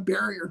is not a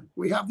barrier.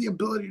 We have the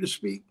ability to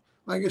speak,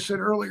 like I said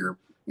earlier,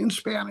 in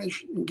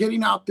Spanish, and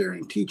getting out there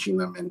and teaching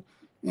them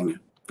and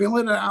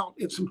filling it out.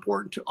 It's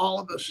important to all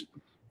of us.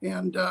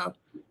 And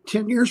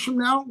 10 years from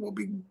now, we'll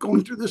be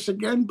going through this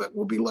again, but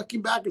we'll be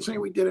looking back and saying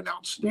we did an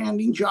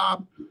outstanding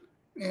job,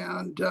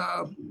 and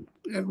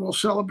we'll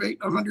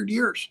celebrate 100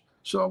 years.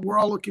 So we're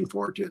all looking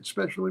forward to it,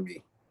 especially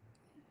me.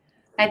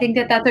 I think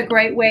that's a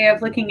great way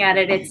of looking at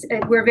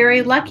it. We're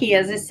very lucky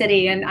as a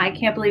city, and I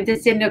can't believe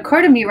this didn't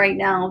occur to me right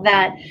now,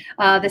 that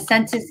the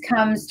census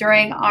comes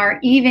during our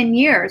even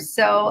years.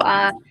 So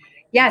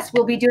yes,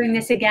 we'll be doing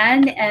this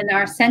again in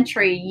our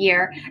century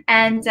year.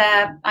 And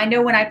I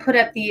know when I put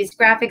up these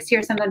graphics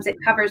here, sometimes it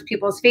covers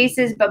people's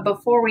faces, but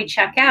before we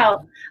check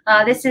out,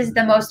 this is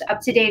the most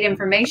up-to-date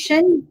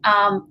information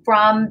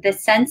from the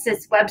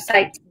census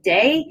website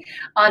today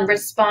on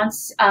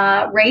response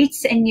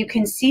rates. And you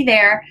can see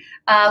there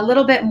a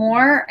little bit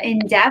more in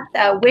depth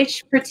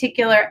which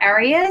particular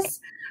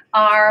areas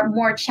are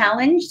more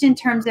challenged in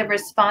terms of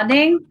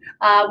responding,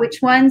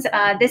 which ones,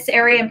 this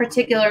area in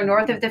particular,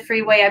 north of the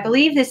freeway, I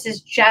believe this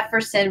is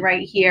Jefferson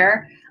right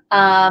here,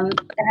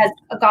 has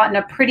gotten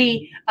a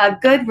pretty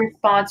good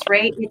response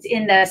rate. It's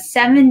in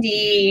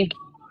the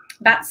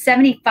about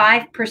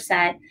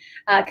 75%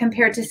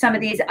 compared to some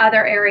of these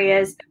other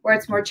areas where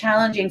it's more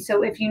challenging.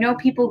 So if you know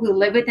people who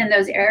live within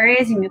those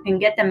areas and you can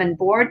get them on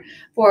board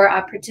for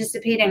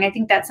participating, I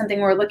think that's something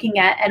we're looking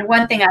at. And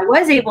one thing I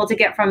was able to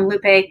get from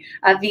Lupe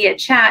via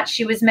chat,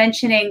 she was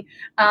mentioning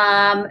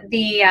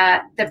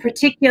the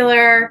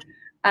particular,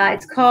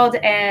 it's called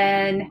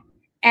an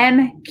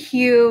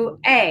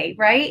MQA,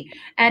 right?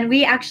 And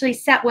we actually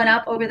set one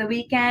up over the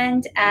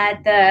weekend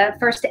at the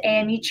First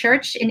AME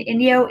Church in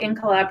Indio in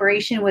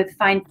collaboration with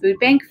Find Food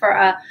Bank for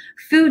a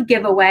food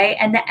giveaway.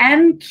 And the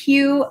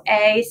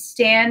MQA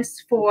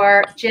stands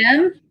for,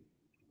 Jim?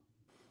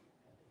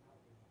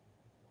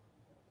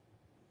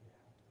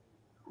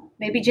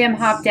 Maybe Jim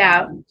hopped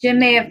out. Jim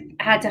may have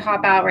had to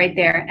hop out right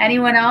there.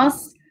 Anyone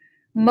else?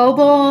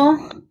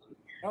 Mobile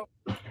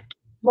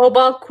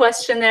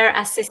questionnaire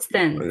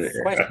assistant.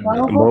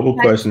 Mobile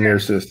questionnaire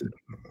assistant.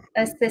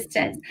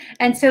 Assistance.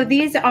 And so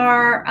these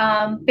are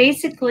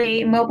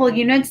basically mobile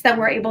units that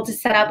we're able to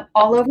set up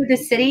all over the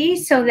city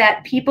so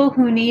that people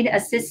who need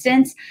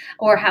assistance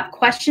or have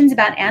questions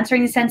about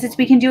answering the census,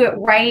 we can do it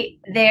right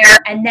there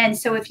and then.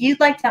 So if you'd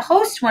like to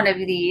host one of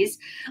these,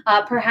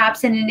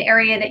 perhaps in an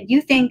area that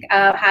you think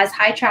has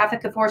high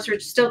traffic, of course, we're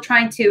still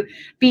trying to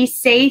be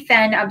safe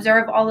and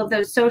observe all of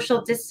those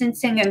social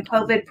distancing and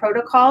COVID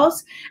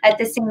protocols at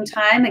the same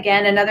time.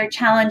 Again, another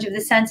challenge of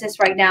the census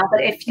right now.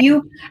 But if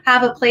you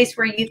have a place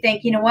where you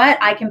think, you know what,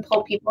 I can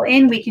pull people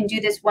in, we can do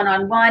this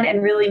one-on-one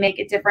and really make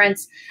a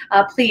difference,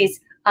 please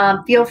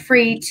feel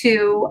free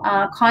to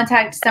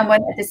contact someone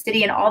at the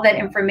city, and all that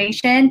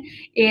information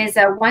is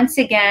once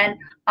again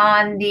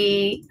on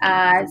the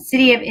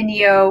City of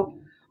Indio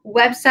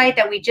website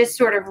that we just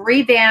sort of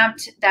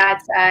revamped.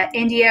 That's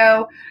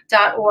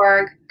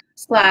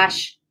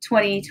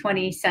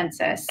indio.org/2020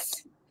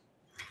 census.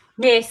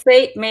 May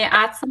I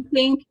add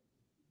something?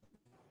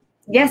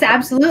 Yes,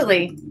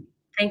 absolutely.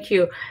 Thank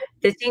you.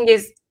 The thing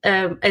is,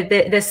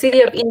 the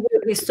city of Indio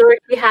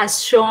historically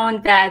has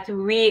shown that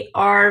we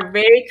are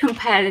very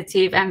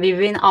competitive and we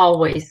win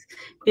always.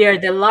 We are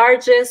the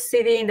largest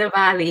city in the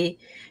valley.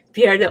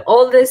 We are the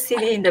oldest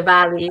city in the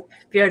valley.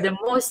 We are the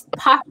most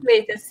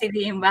populated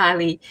city in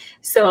valley.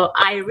 So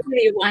I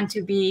really want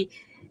to be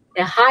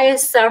the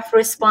highest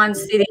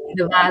self-response city in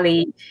the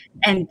valley.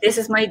 And this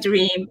is my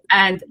dream.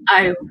 And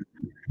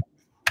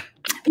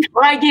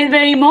before I get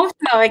very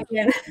emotional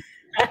again,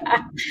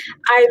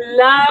 I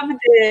love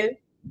the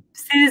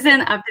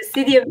citizen of the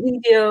city of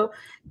Indio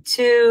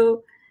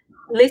to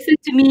listen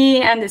to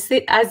me and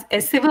as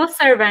a civil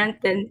servant,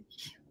 and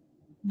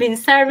been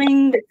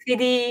serving the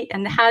city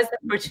and has the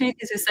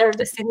opportunity to serve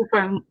the city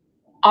for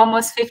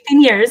almost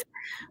 15 years,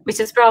 which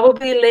is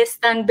probably less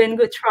than Ben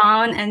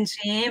Gutron and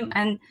Jim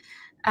and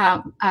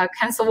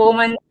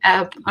Councilwoman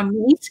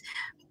Amit.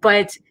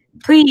 But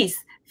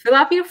please fill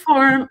up your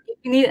form if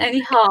you need any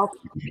help.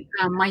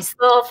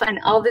 Myself and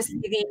all the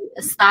city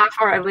staff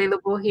are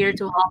available here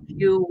to help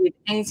you with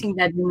anything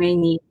that you may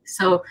need.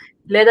 So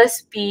let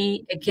us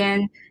be,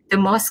 again, the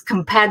most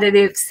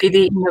competitive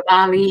city in the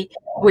valley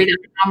with our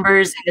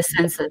numbers in the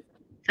census.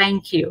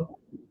 Thank you.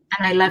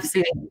 And I love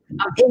city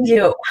of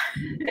Indio.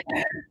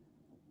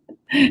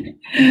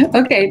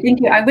 Okay,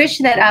 thank you. I wish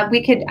that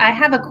we could. I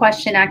have a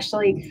question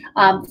actually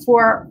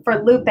for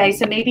Lupe,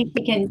 so maybe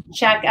she can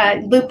check.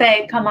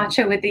 Lupe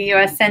Camacho with the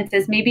US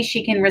Census. Maybe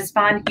she can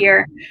respond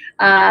here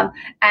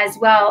as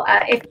well.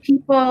 If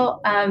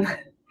people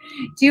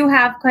do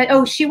have,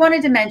 she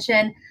wanted to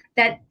mention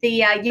that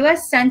the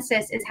US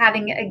Census is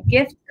having a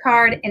gift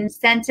card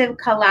incentive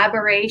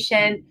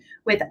collaboration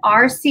with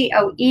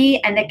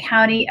RCOE and the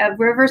County of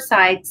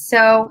Riverside.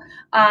 So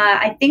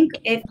I think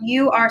if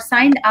you are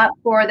signed up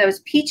for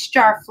those Peach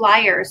Jar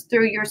flyers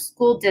through your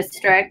school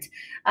district,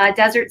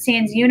 Desert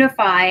Sands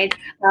Unified,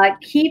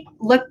 keep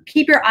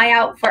your eye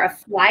out for a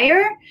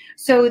flyer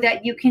so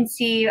that you can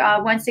see,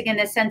 once again,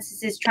 the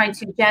census is trying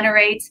to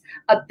generate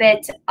a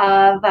bit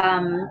of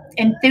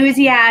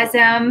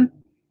enthusiasm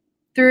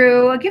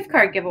through a gift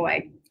card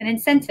giveaway, an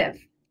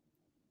incentive.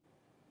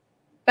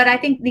 But I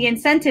think the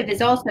incentive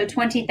is also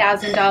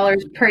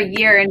 $20,000 per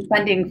year in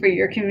funding for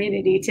your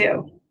community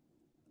too.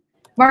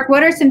 Mark,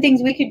 what are some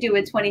things we could do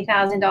with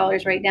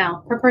 $20,000 right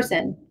now per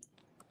person?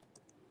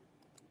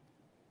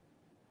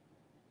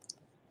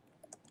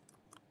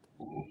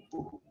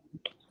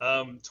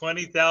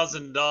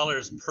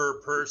 $20,000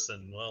 per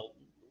person. Well,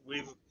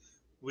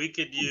 we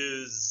could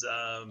use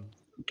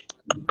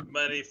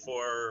money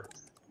for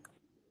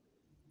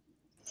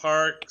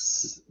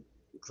parks,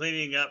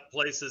 cleaning up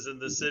places in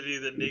the city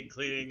that need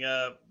cleaning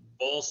up,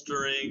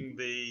 bolstering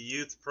the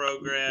youth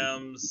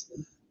programs,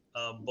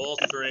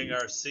 bolstering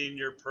our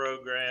senior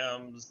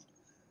programs,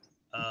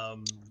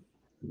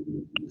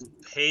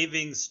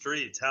 paving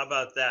streets. How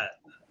about that?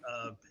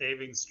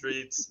 Paving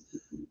streets.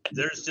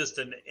 There's just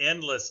an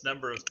endless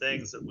number of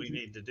things that we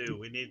need to do.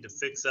 We need to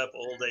fix up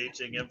old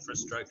aging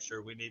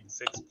infrastructure. We need to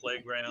fix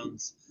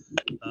playgrounds.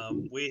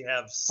 We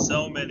have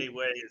so many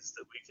ways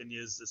that we can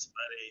use this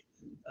money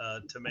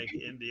to make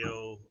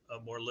Indio a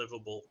more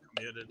livable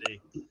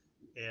community.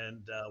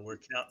 And we're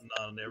counting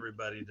on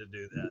everybody to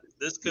do that.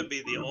 This could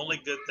be the only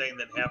good thing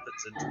that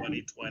happens in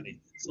 2020.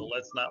 So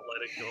let's not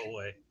let it go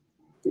away.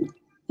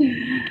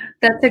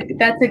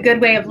 That's a good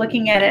way of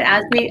looking at it.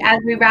 As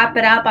we wrap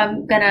it up,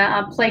 I'm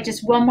gonna play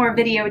just one more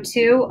video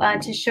too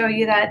to show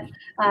you that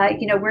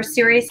we're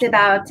serious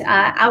about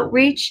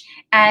outreach,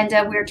 and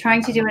we're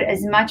trying to do it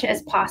as much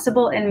as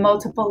possible in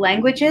multiple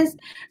languages.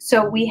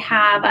 So we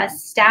have a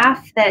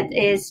staff that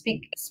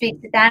speaks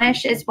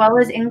Spanish as well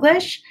as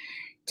English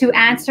to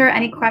answer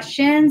any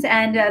questions,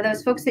 and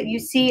those folks that you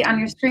see on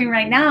your screen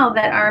right now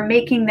that are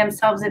making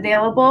themselves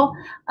available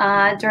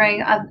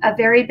during a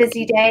very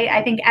busy day.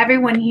 I think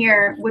everyone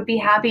here would be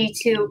happy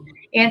to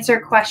answer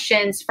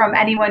questions from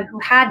anyone who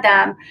had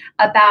them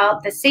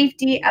about the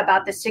safety,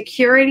 about the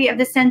security of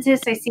the census.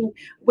 I see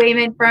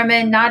Wayman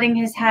Berman nodding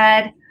his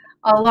head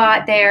a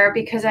lot there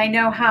because I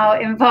know how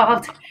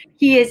involved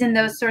he is in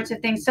those sorts of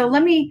things. So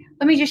let me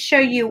just show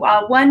you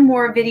one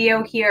more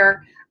video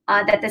here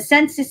that the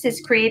census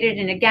is created.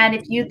 And again,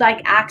 if you'd like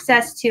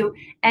access to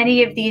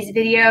any of these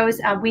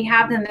videos, we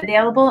have them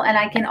available, and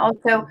I can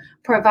also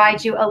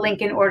provide you a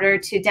link in order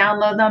to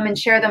download them and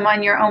share them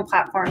on your own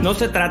platform. No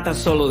se trata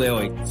solo de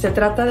hoy. Se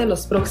trata de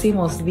los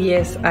próximos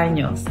 10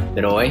 años.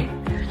 Pero hoy,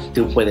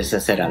 tú puedes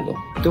hacer algo.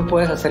 Tú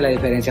puedes hacer la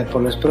diferencia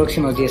por los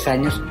próximos 10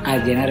 años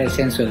al llenar el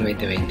censo del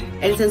 2020.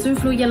 El censo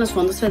influye en los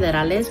fondos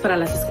federales para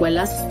las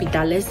escuelas,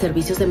 hospitales,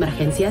 servicios de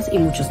emergencias y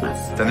muchos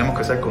más. Tenemos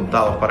que ser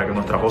contados para que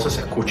nuestras voces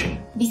se escuchen.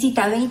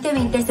 Visita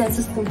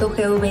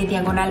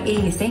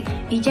 2020census.gov/ES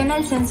y llena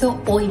el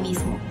censo hoy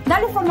mismo.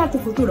 Dale forma a tu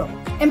futuro.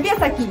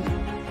 Empieza aquí.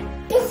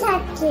 Empieza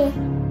aquí.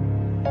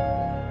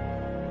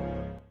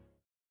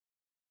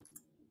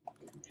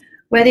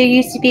 Whether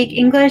you speak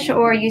English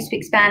or you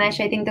speak Spanish,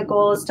 I think the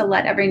goal is to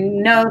let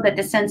everyone know that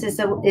the census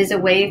is a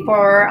way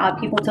for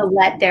people to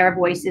let their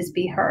voices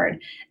be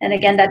heard. And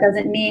again, that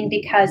doesn't mean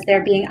because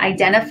they're being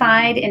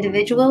identified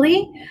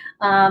individually.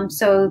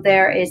 So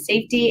there is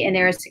safety and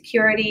there is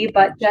security,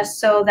 but just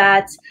so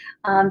that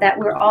that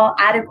we're all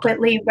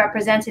adequately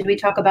represented. We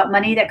talk about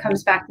money that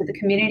comes back to the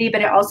community,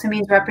 but it also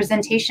means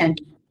representation.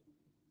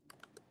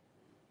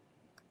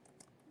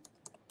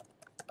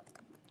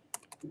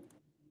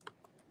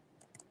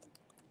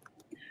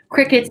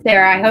 Crickets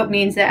there, I hope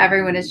means that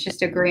everyone is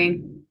just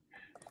agreeing.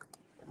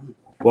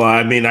 Well,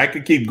 I mean, I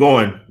could keep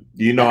going.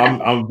 You know,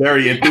 I'm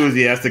very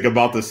enthusiastic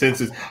about the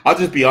census. I'll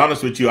just be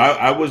honest with you.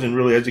 I wasn't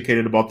really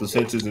educated about the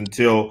census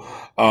until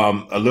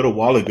a little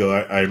while ago.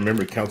 I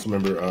remember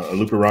Councilmember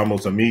Lupe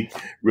Ramos Amit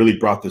really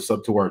brought this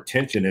up to our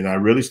attention, and I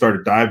really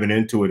started diving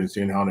into it and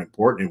seeing how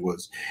important it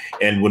was.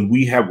 And when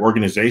we have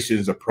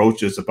organizations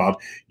approach us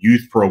about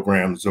youth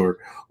programs or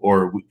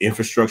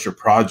infrastructure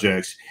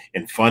projects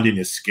and funding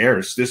is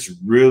scarce, this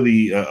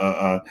really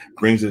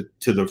brings it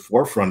to the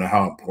forefront of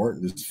how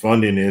important this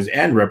funding is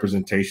and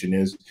representation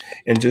is,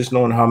 and just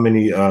knowing how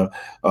many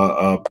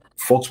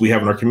folks we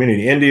have in our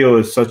community. Indio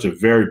is such a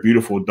very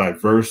beautiful,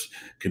 diverse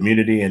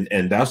community,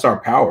 and that's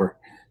our power.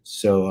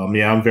 So,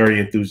 yeah, I'm very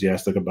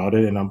enthusiastic about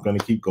it, and I'm going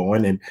to keep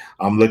going. And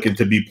I'm looking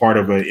to be part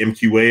of a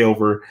MQA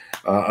over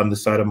on the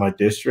side of my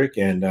district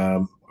and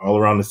all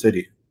around the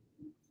city.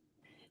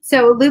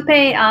 So Lupe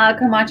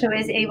Camacho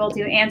is able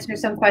to answer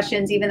some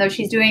questions, even though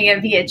she's doing it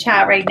via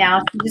chat right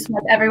now. She just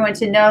wants everyone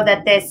to know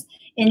that this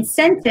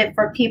incentive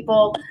for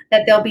people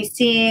that they'll be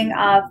seeing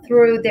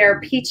through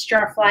their Peach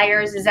Jar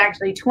flyers is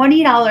actually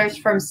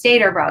 $20 from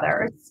Stater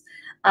Brothers,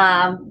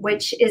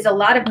 which is a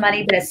lot of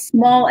money, but a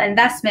small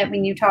investment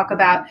when you talk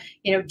about,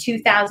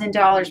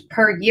 $2,000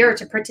 per year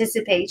to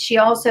participate. She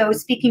also,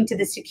 speaking to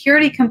the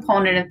security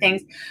component of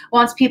things,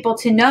 wants people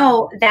to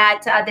know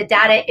that the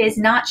data is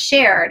not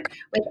shared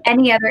with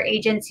any other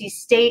agency,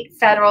 state,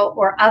 federal,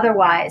 or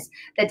otherwise.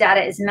 The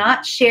data is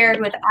not shared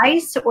with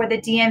ICE or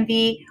the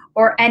DMV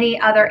or any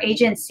other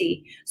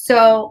agency.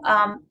 So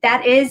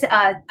that is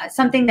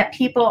something that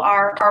people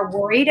are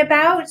worried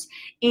about.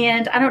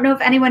 And I don't know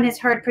if anyone has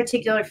heard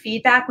particular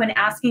feedback when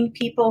asking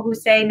people who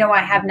say, no, I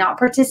have not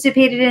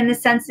participated in the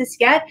census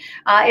yet.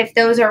 If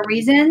those are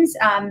reasons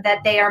that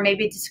they are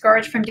maybe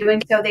discouraged from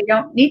doing so, they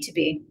don't need to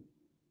be.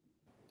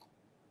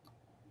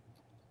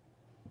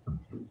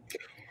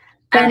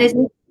 Ben, is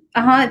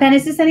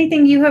this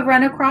anything you have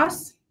run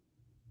across?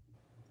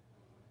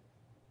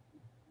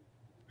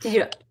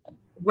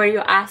 Were you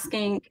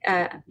asking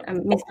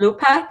Ms.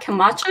 Lupa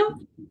Camacho?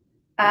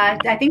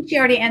 I think she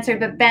already answered,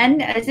 but Ben,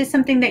 is this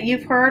something that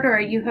you've heard or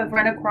you have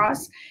run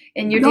across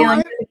in your dealing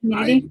with the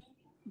community?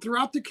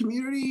 Throughout the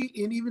community,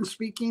 and even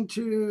speaking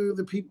to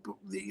the people,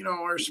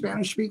 our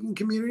Spanish-speaking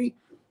community,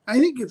 I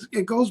think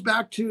it goes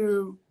back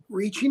to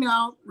reaching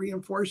out,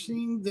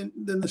 reinforcing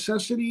the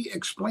necessity,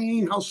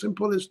 explaining how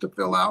simple it is to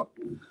fill out.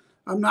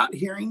 I'm not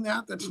hearing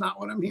that. That's not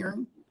what I'm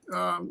hearing.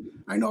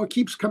 I know it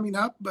keeps coming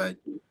up, but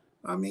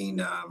I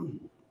mean,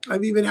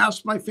 I've even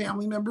asked my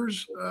family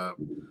members.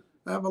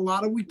 I have a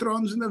lot of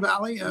Huitrons in the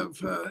valley.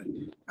 Of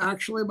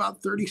actually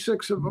about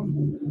 36 of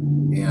them.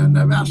 And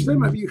I've asked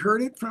them, have you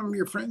heard it from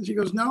your friends? He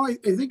goes, no, I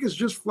think it's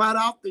just flat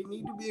out. They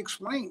need to be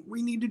explained.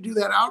 We need to do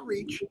that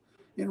outreach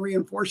and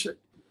reinforce it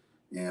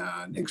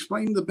and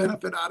explain the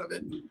benefit out of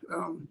it.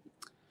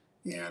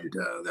 And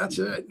that's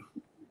it.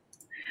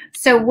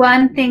 So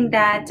one thing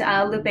that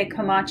Lupe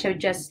Camacho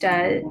just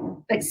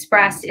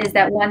expressed is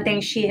that one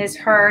thing she has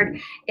heard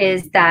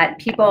is that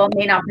people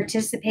may not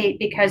participate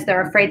because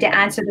they're afraid to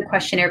answer the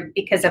questionnaire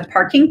because of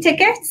parking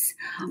tickets,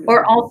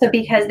 or also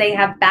because they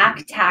have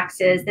back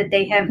taxes that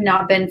they have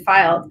not been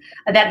filed,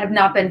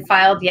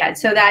 yet.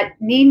 So that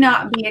need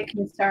not be a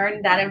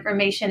concern. That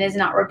information is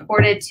not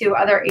reported to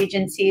other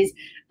agencies.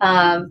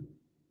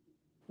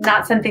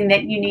 Not something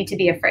that you need to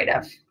be afraid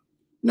of.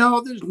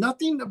 No, there's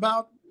nothing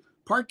about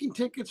parking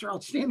tickets or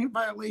outstanding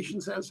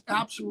violations that has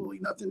absolutely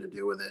nothing to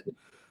do with it.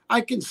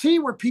 I can see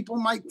where people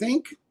might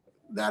think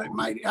that it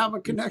might have a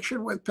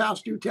connection with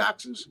past due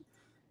taxes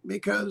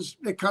because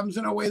it comes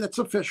in a way that's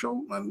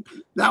official, and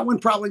that one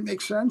probably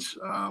makes sense.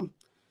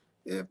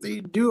 If they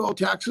do owe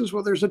taxes,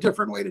 well, there's a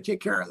different way to take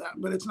care of that,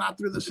 but it's not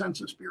through the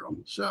Census Bureau.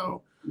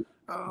 So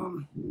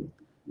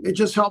it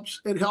just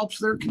helps. It helps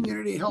their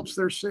community, helps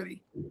their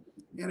city,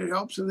 and it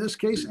helps, in this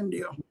case,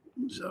 Indio.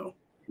 So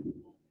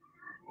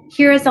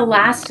here is a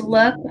last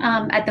look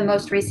at the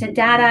most recent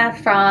data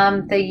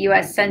from the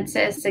US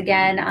Census.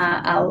 Again,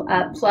 I'll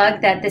plug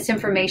that this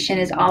information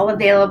is all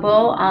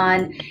available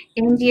on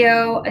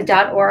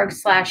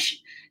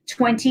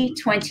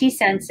indio.org/2020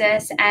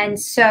 census. And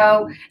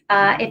so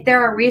if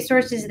there are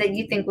resources that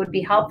you think would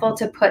be helpful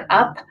to put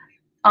up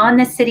on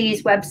the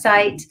city's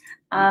website,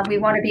 we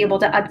want to be able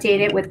to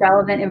update it with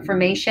relevant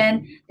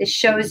information. This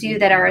shows you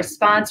that our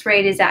response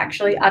rate is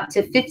actually up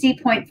to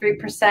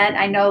 50.3%.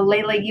 I know,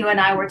 Layla, you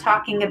and I were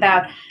talking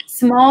about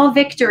small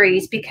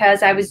victories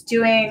because I was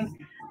doing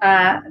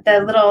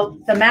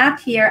the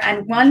math here,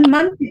 and 1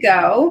 month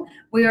ago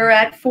we were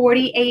at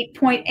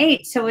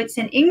 48.8. So it's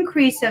an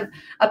increase of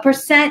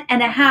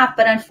 1.5%,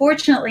 but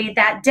unfortunately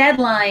that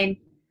deadline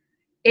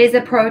is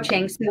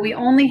approaching. So we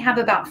only have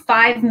about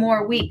 5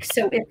 more weeks.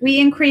 So if we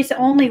increase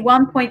only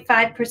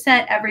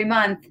 1.5% every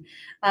month,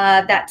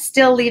 that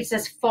still leaves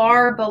us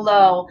far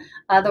below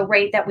the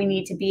rate that we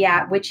need to be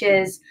at, which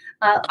is,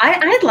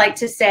 I'd like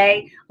to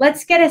say,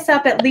 let's get us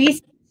up at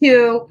least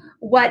to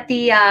what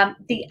the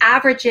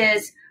average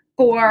is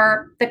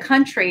for the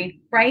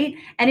country, right?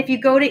 And if you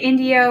go to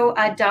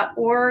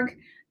indio.org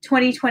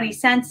 2020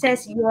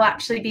 census, you will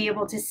actually be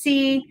able to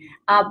see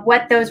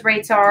what those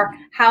rates are,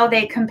 how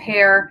they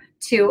compare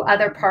to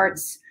other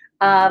parts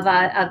of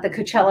the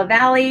Coachella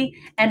Valley,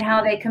 and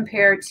how they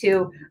compare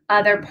to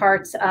other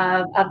parts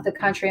of the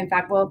country. In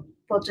fact, we'll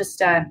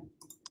just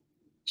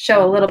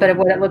show a little bit of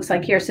what it looks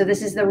like here. So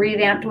this is the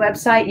revamped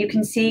website. You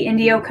can see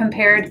Indio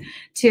compared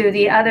to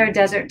the other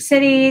desert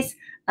cities.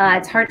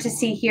 It's hard to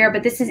see here,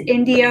 but this is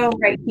Indio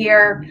right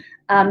here.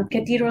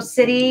 Cathedral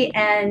City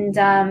and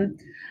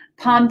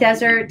Palm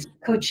Desert,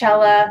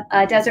 Coachella,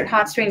 Desert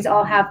Hot Springs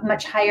all have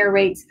much higher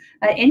rates.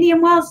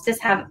 Indian Wells does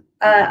have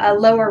a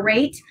lower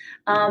rate,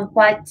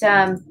 but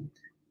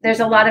there's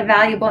a lot of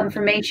valuable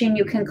information.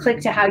 You can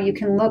click to how you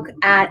can look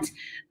at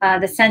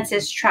the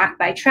census track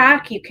by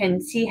track. You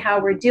can see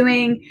how we're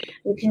doing.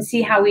 You can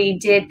see how we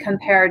did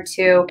compared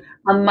to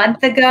a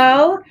month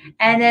ago,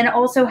 and then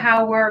also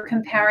how we're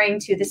comparing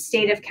to the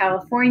state of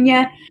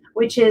California,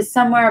 which is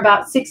somewhere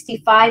about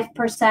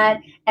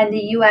 65%, and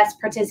the US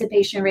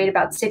participation rate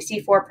about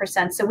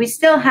 64%. So we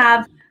still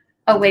have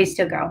a ways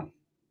to go.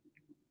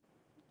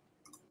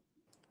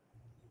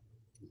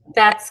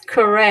 That's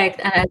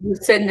correct. And as you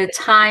said, the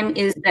time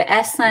is the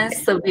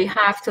essence. So we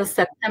have till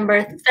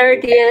September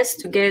 30th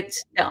to get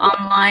the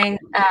online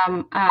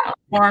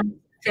form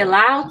fill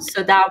out.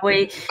 So that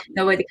way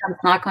nobody comes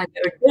knock on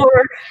your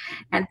door.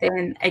 And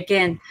then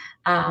again,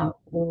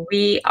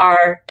 we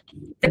are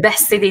the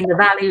best city in the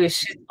valley. We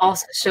should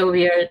also show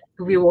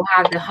we will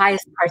have the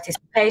highest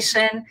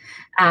participation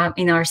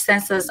in our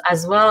census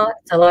as well.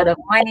 It's a lot of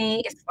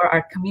money. It's for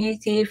our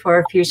community, for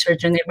our future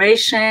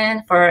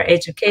generation, for our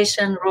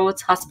education,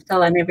 roads,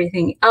 hospital, and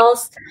everything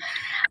else.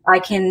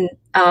 I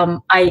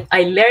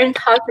learned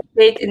how to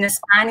say it in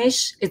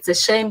Spanish. It's a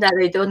shame that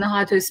I don't know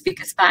how to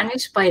speak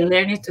Spanish, but I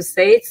learned to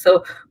say it.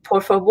 So,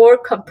 por favor,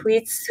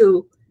 complete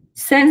su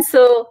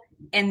censo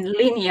en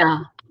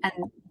línea.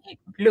 And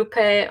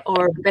Lupe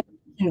or Ben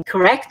can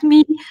correct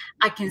me.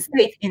 I can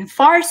say it in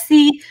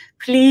Farsi,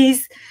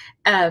 please.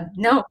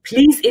 No,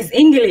 please is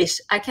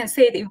English. I can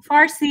say it in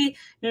Farsi.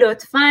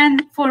 لطفاً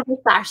فرم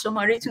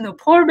سرشماریتون رو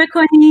پر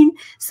بکنین.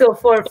 So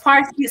for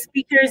Farsi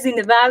speakers in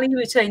the valley,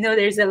 which I know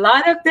there's a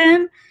lot of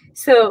them,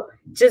 so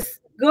just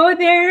go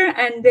there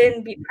and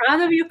then be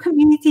proud of your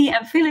community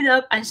and fill it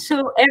up and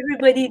show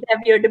everybody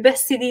that you're the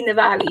best city in the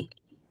valley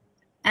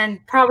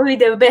and probably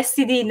the best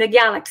city in the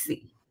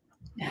galaxy.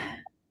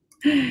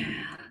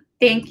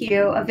 Thank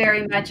you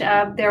very much.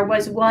 There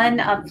was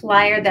one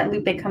flyer that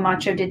Lupe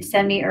Camacho did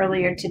send me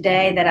earlier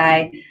today that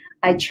I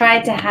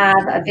tried to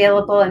have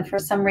available, and for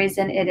some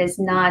reason it is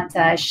not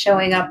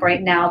showing up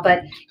right now,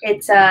 but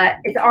it's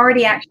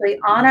already actually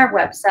on our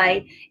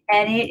website,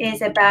 and it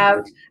is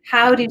about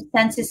how do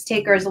census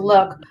takers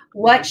look?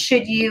 What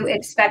should you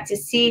expect to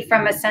see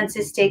from a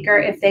census taker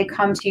if they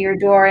come to your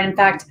door? In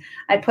fact,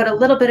 I put a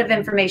little bit of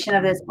information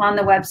of this on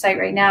the website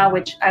right now,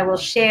 which I will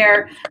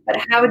share, but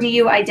how do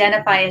you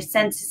identify a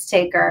census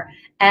taker?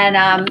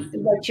 And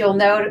what you'll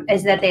note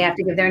is that they have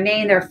to give their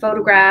name, their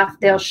photograph.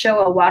 They'll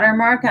show a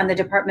watermark on the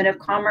Department of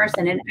Commerce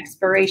and an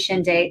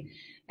expiration date.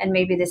 And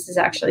maybe this is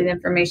actually the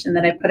information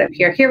that I put up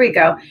here. Here we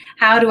go.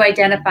 How to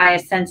identify a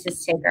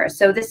census taker.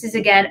 So this is,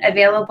 again,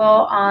 available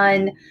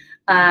on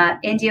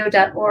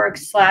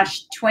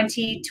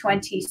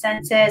indio.org/2020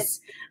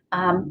 census.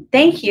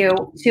 Thank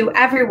you to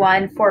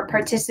everyone for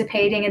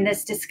participating in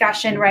this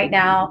discussion right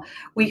now.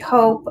 We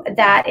hope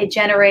that it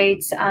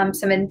generates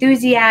some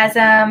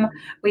enthusiasm.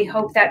 We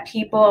hope that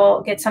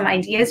people get some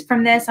ideas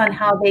from this on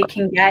how they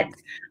can get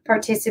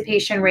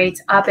participation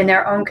rates up in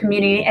their own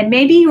community. And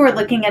maybe you were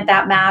looking at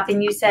that map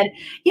and you said,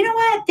 you know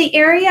what, the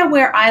area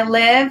where I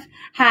live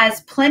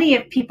has plenty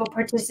of people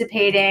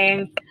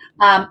participating.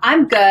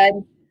 I'm good.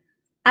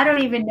 I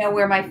don't even know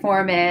where my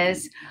form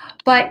is.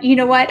 But you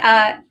know what?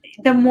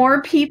 The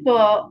more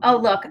people, oh,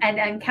 look,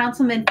 and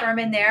Councilman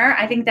Furman there,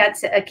 I think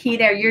that's a key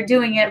there. You're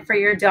doing it for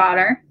your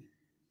daughter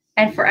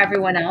and for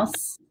everyone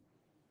else.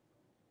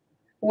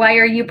 Why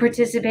are you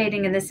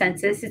participating in the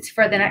census? It's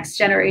for the next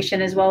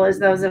generation as well as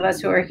those of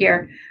us who are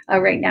here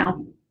right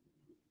now.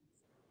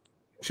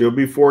 She'll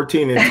be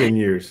 14 in 10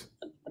 years.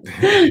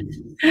 And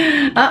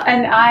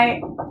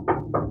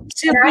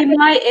she'll be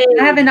my age.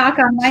 I have a knock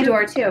on my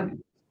door too.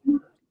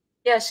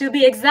 Yeah, she'll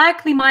be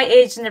exactly my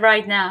age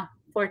right now,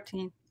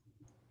 14.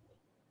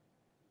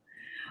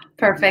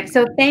 Perfect.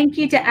 So thank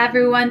you to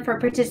everyone for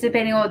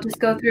participating. We'll just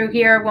go through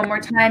here one more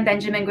time.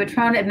 Benjamin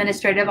Guitron,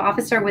 Administrative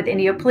Officer with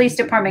Indio Police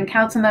Department,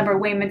 Councilmember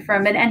Wayman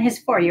Furman, and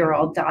his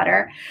 4-year-old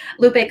daughter.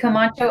 Lupe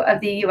Camacho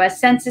of the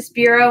US Census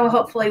Bureau.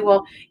 Hopefully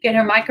we'll get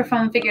her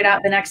microphone figured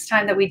out the next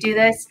time that we do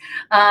this.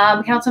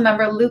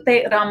 Councilmember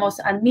Lupe Ramos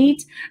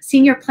Amit,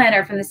 Senior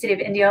Planner from the City of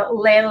Indio,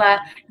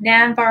 Leila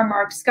Nanvar,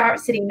 Mark Scott,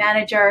 City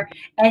Manager,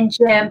 and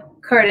Jim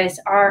Curtis,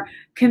 our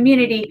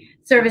Community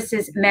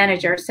Services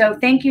Manager. So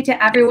thank you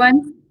to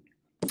everyone.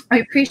 I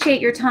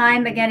appreciate your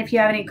time. Again, if you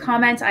have any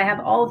comments, I have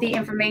all the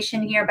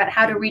information here about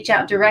how to reach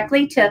out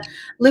directly to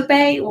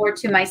Lupe or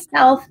to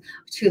myself,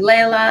 to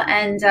Leila,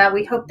 and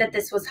we hope that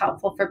this was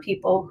helpful for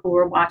people who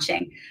are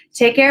watching.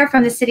 Take care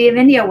from the City of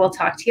Indio. We'll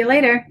talk to you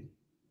later.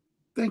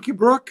 Thank you,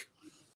 Brooke.